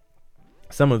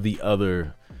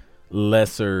other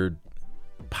lesser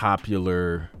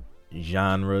popular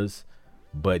genres.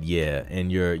 But yeah,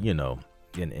 and you're, you know,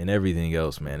 and everything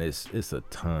else, man, it's a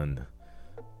ton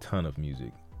of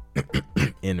music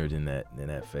entered in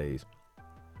that phase.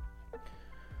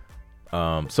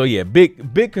 So yeah,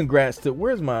 big congrats to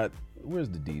where's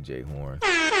the DJ horn?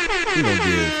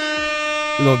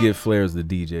 We're gonna give Flares the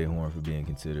DJ horn for being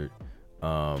considered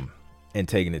and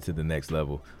taking it to the next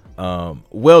level.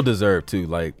 Well deserved too.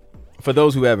 Like, for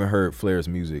those who haven't heard Flares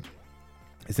music,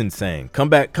 it's insane. Come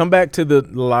back to the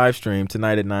live stream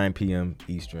tonight at 9 p.m.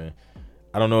 Eastern.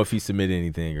 I don't know if he submitted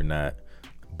anything or not,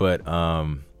 but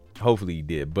hopefully he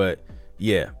did. But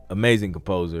yeah, amazing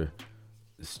composer.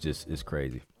 It's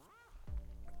crazy.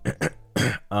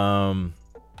 I'm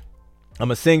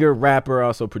a singer, rapper,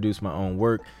 also produce my own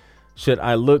work. Should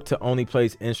I look to only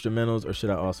place instrumentals, or should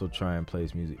I also try and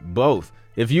place music? Both.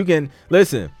 If you can,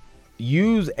 listen,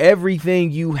 use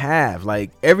everything you have,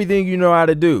 like everything you know how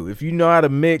to do. If you know how to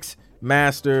mix,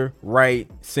 master,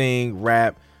 write, sing,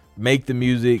 rap, make the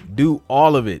music, do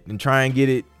all of it and try and get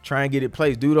it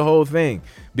placed. Do the whole thing,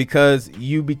 because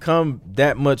you become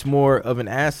that much more of an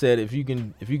asset if you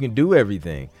can do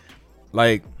everything.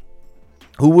 Like,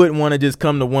 who wouldn't want to just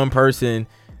come to one person,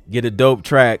 get a dope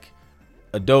track,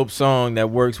 a dope song that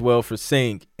works well for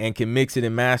sync, and can mix it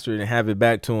and master it and have it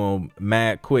back to them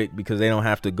mad quick, because they don't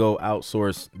have to go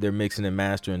outsource their mixing and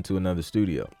mastering to another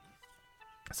studio.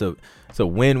 So it's a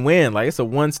win-win. Like, it's a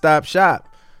one-stop shop.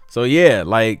 So yeah,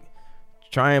 like,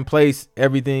 try and place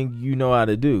everything you know how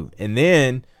to do. And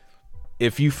then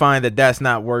if you find that that's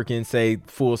not working, say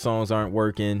full songs aren't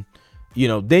working,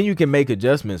 then you can make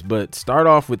adjustments, but start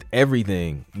off with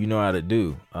everything you know how to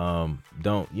do.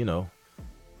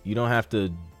 You don't have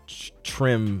to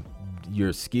trim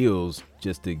your skills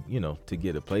just to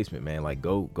get a placement, man. Like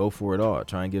go for it all.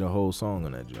 Try and get a whole song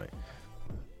on that joint.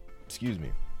 Excuse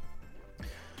me.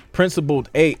 Principled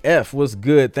AF, what's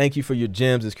good? Thank you for your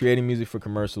gems. It's creating music for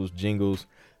commercials, jingles,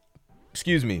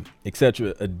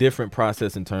 etc. A different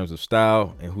process in terms of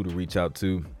style and who to reach out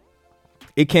to.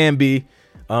 It can be.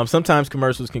 Sometimes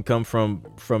commercials can come from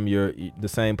the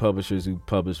same publishers who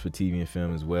publish for TV and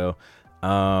film as well.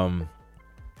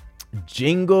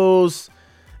 Jingles,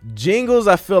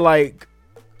 I feel like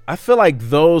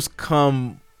those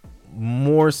come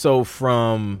more so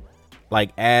from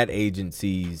like ad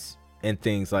agencies and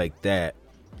things like that,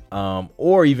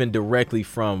 or even directly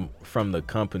from the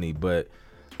company. But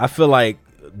I feel like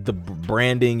the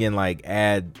branding and like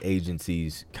ad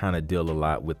agencies kind of deal a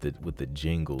lot with the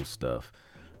jingle stuff.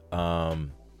 But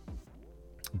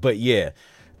yeah,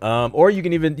 or you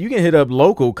can hit up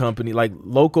local company, like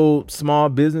local small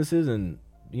businesses, and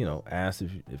ask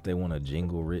if they want a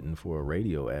jingle written for a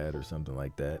radio ad or something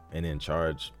like that, and then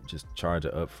charge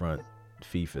an upfront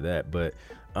fee for that. But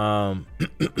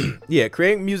yeah,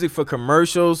 creating music for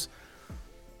commercials,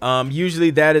 usually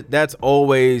that's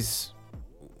always,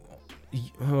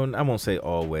 I won't say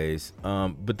always,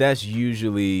 but that's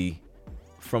usually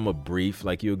from a brief.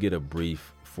 Like you'll get a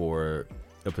brief for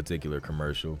a particular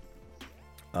commercial,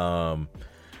 and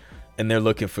they're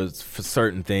looking for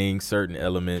certain things, certain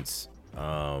elements.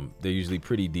 They're usually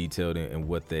pretty detailed in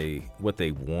what they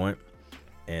want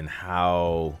and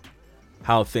how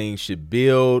things should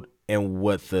build and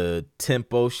what the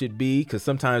tempo should be, because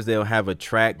sometimes they'll have a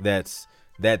track that's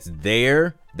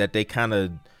there that they kind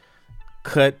of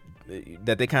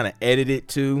edit it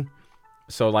to,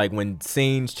 so like when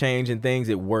scenes change and things,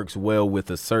 it works well with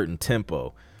a certain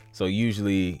tempo. So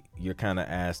usually you're kind of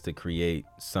asked to create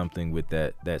something with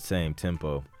that same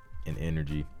tempo and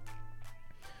energy.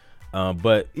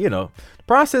 But the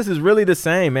process is really the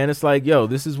same, man. It's like, yo,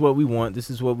 this is what we want, this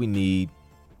is what we need.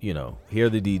 Here are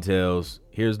the details,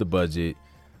 here's the budget,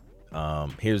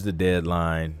 here's the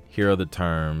deadline, here are the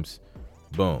terms.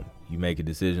 Boom, you make a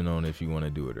decision on if you want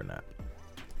to do it or not.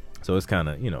 So it's kind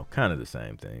of the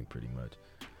same thing pretty much.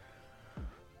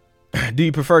 Do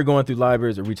you prefer going through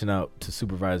libraries or reaching out to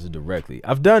supervisors directly?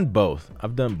 I've done both.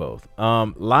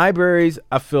 Libraries,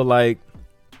 I feel like,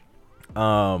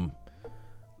 from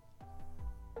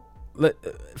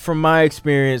my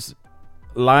experience,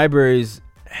 libraries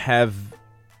have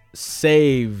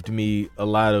saved me a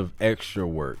lot of extra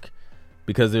work,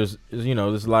 because there's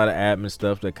a lot of admin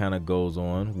stuff that kind of goes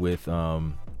on with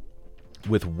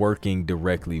working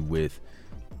directly with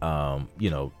a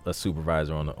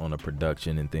supervisor on a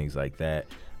production and things like that,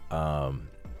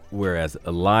 whereas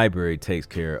a library takes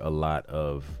care of a lot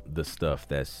of the stuff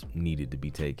that's needed to be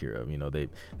taken care of.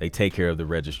 They take care of the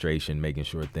registration, making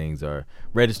sure things are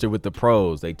registered with the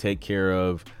pros. They take care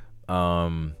of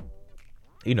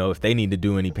if they need to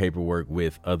do any paperwork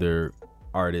with other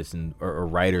artists or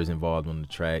writers involved on the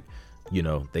track,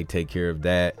 they take care of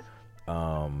that.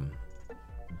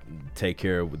 Take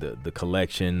care of the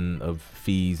collection of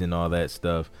fees and all that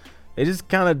stuff. They just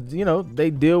kind of, they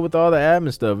deal with all the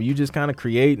admin stuff. You just kind of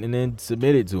create and then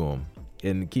submit it to them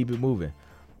and keep it moving.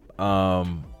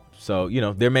 So,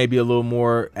 there may be a little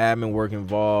more admin work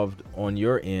involved on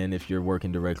your end if you're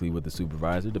working directly with the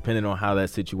supervisor, depending on how that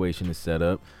situation is set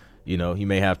up. You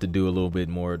may have to do a little bit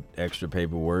more extra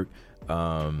paperwork,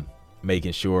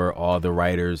 making sure all the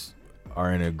writers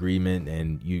are in agreement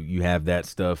and you have that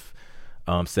stuff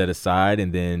set aside,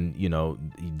 and then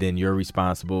then you're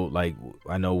responsible. Like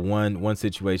I know one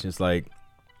situation is like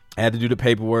I had to do the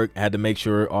paperwork, I had to make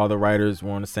sure all the writers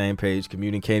were on the same page,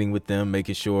 communicating with them,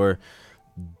 making sure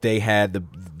they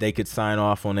could sign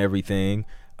off on everything.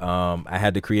 I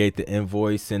had to create the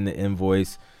invoice, send the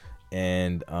invoice,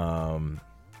 and then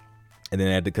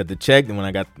I had to cut the check. And when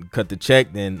I cut the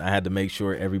check, then I had to make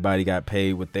sure everybody got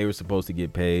paid what they were supposed to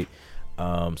get paid.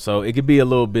 So it could be a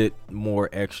little bit more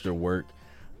extra work.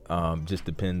 Just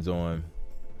depends on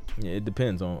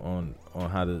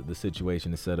how the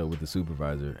situation is set up with the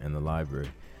supervisor and the library.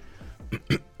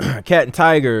 Cat and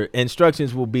Tiger,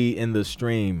 instructions will be in the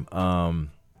stream.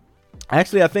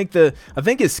 Actually, I think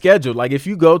it's scheduled. Like if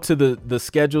you go to the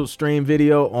scheduled stream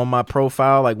video on my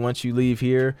profile, like once you leave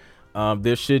here,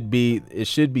 it should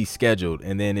be scheduled.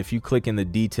 And then if you click in the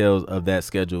details of that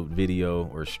scheduled video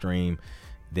or stream,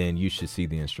 then you should see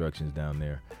the instructions down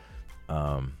there.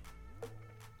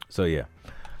 So yeah.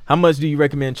 How much do you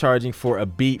recommend charging for a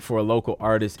beat for a local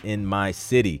artist in my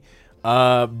city?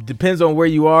 Depends on where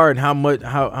you are and how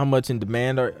much in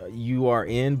demand you are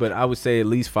in, but I would say at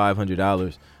least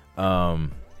 $500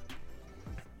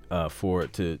 for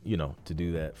to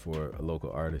do that for a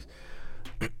local artist.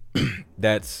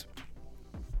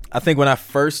 I think when I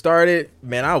first started,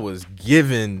 man, I was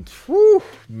giving,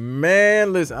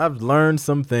 listen, I've learned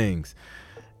some things.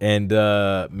 And,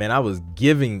 man, I was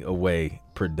giving away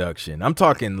production. I'm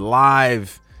talking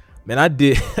live. Man, I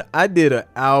did an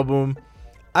album.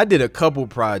 I did a couple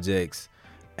projects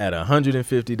at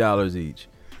 $150 each.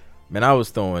 Man, I was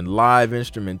throwing live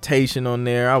instrumentation on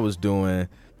there. I was doing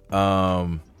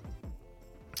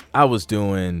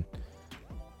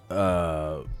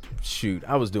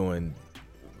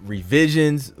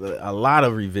revisions, a lot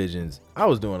of revisions. I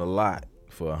was doing a lot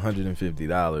for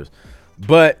 $150.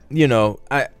 But,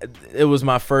 it was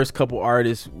my first couple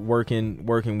artists working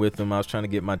with them. I was trying to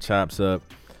get my chops up.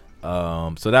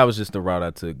 So that was just the route I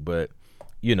took. But,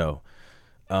 then,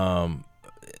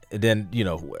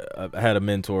 I had a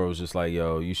mentor who was just like,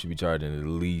 yo, you should be charging at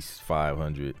least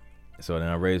 $500. So then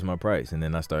I raised my price, and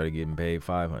then I started getting paid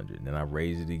 $500. And then I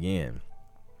raised it again.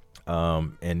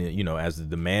 And then, as the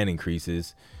demand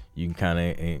increases, you can kind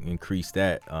of increase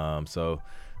that. So,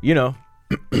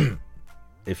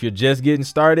 if you're just getting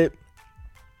started,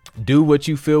 do what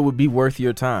you feel would be worth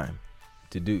your time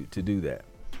to do that.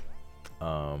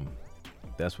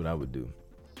 That's what I would do.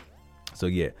 So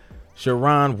yeah,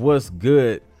 Sharon, what's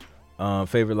good?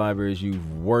 Favorite libraries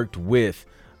you've worked with?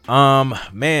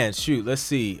 Man, shoot, let's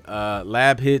see.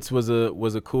 Lab Hits was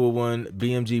a cool one.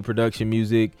 BMG Production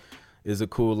Music is a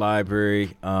cool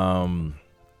library.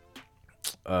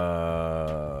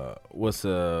 What's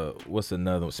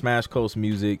another one? Smash Coast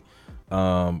Music,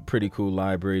 pretty cool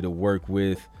library to work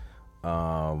with.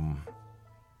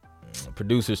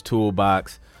 Producer's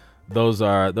Toolbox. Those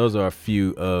are a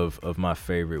few of my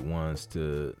favorite ones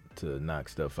to knock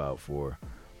stuff out for.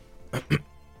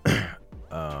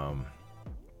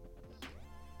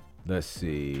 Let's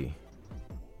see.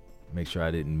 Make sure I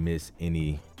didn't miss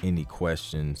any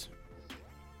questions.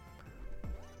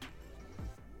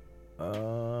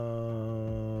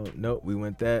 Nope, we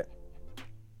went that.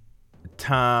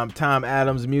 Tom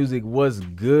Adams Music was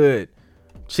good.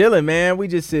 Chilling, man. We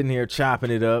just sitting here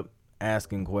chopping it up,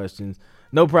 asking questions.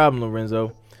 No problem,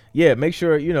 Lorenzo. Yeah, make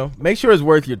sure it's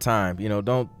worth your time.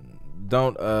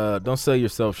 Don't sell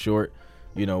yourself short.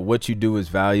 What you do is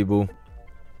valuable.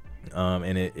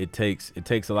 And it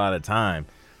takes a lot of time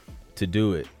to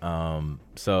do it.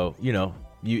 So,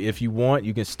 if you want,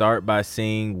 you can start by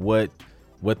seeing what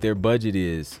their budget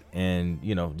is and,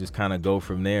 just kind of go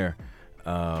from there.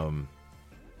 And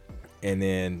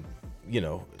then,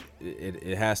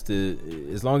 it has to,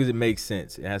 as long as it makes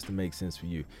sense, it has to make sense for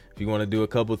you. If you want to do a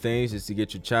couple things just to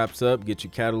get your chops up, get your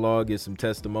catalog, get some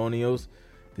testimonials,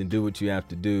 then do what you have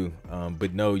to do.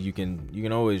 But no, you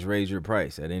can always raise your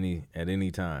price at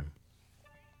any time.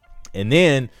 And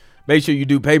then make sure you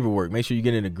do paperwork. Make sure you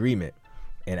get an agreement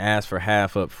and ask for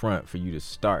half up front for you to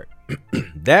start.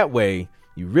 That way,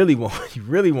 you really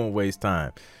won't waste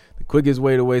time. The quickest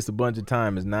way to waste a bunch of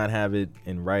time is not have it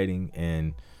in writing.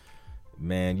 And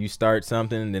man, you start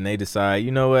something, then they decide,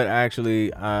 you know what,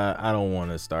 actually, I don't want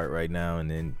to start right now, and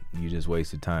then you just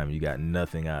wasted time. You got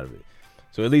nothing out of it.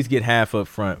 So at least get half up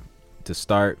front to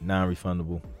start,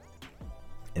 non-refundable,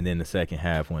 and then the second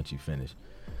half once you finish.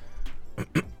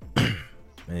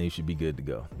 Man, you should be good to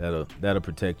go. That'll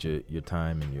protect your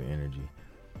time and your energy.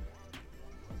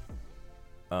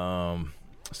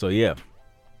 So yeah.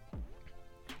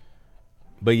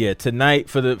 But yeah, tonight,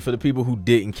 for the people who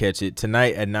didn't catch it,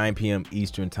 tonight at 9 p.m.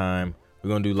 Eastern time, we're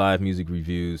going to do live music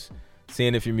reviews,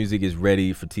 seeing if your music is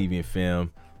ready for TV and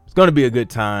film. It's going to be a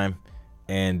good time.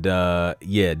 And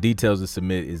yeah, details to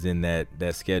submit is in that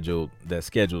scheduled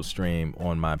stream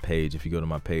on my page. If you go to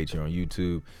my page here on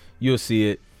YouTube, you'll see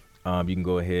it. You can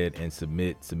go ahead and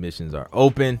submit. Submissions are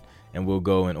open, and we'll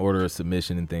go and order a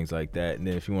submission and things like that. And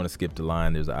then if you want to skip the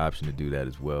line, there's an option to do that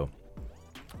as well.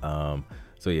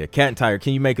 So yeah, Cat and Tiger,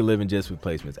 can you make a living just with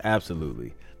placements?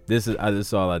 Absolutely. This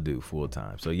is all I do full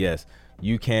time. So yes,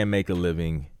 you can make a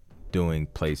living doing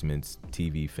placements,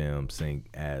 TV, film, sync,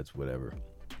 ads, whatever.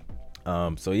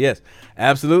 So yes,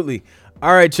 absolutely.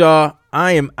 All right, y'all,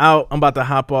 I am out. I'm about to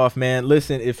hop off, man.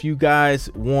 Listen, if you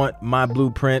guys want my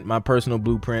blueprint, my personal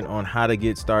blueprint on how to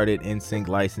get started in sync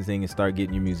licensing and start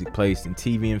getting your music placed in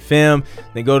TV and film,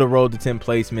 then go to road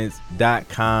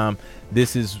to10placements.com.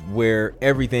 This is where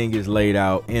everything is laid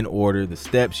out in order, the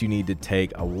steps you need to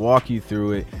take. I'll walk you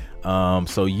through it,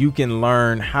 so you can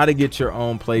learn how to get your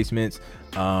own placements,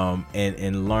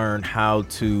 and learn how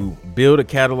to build a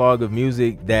catalog of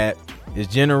music that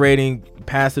It's generating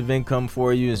passive income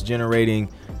for you. It's generating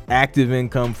active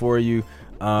income for you.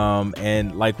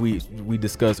 And like we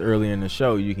discussed earlier in the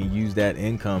show, you can use that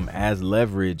income as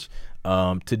leverage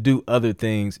to do other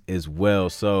things as well.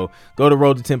 So go to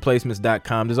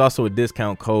road-to-10placements.com. There's also a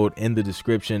discount code in the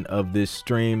description of this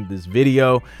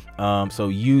video. So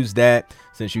use that.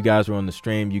 Since you guys were on the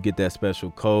stream, you get that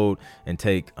special code and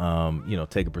take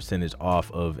a percentage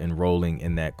off of enrolling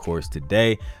in that course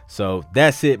today. So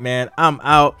that's it, man. I'm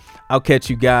out. I'll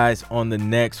catch you guys on the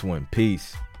next one.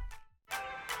 Peace.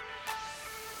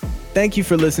 Thank you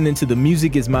for listening to the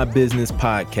Music is My Business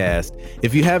podcast.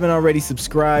 If you haven't already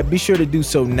subscribed, be sure to do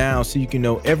so now so you can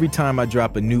know every time I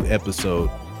drop a new episode.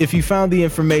 If you found the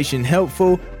information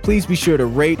helpful, please be sure to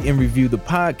rate and review the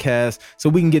podcast so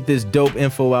we can get this dope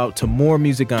info out to more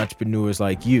music entrepreneurs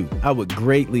like you. I would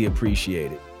greatly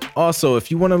appreciate it. Also, if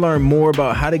you want to learn more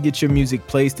about how to get your music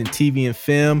placed in TV and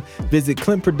film, visit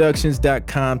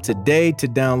clintproductions.com today to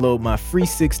download my free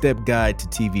 6-step guide to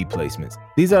TV placements.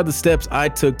 These are the steps I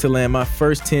took to land my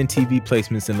first 10 TV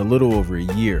placements in a little over a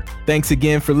year. Thanks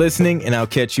again for listening, and I'll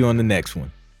catch you on the next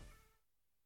one.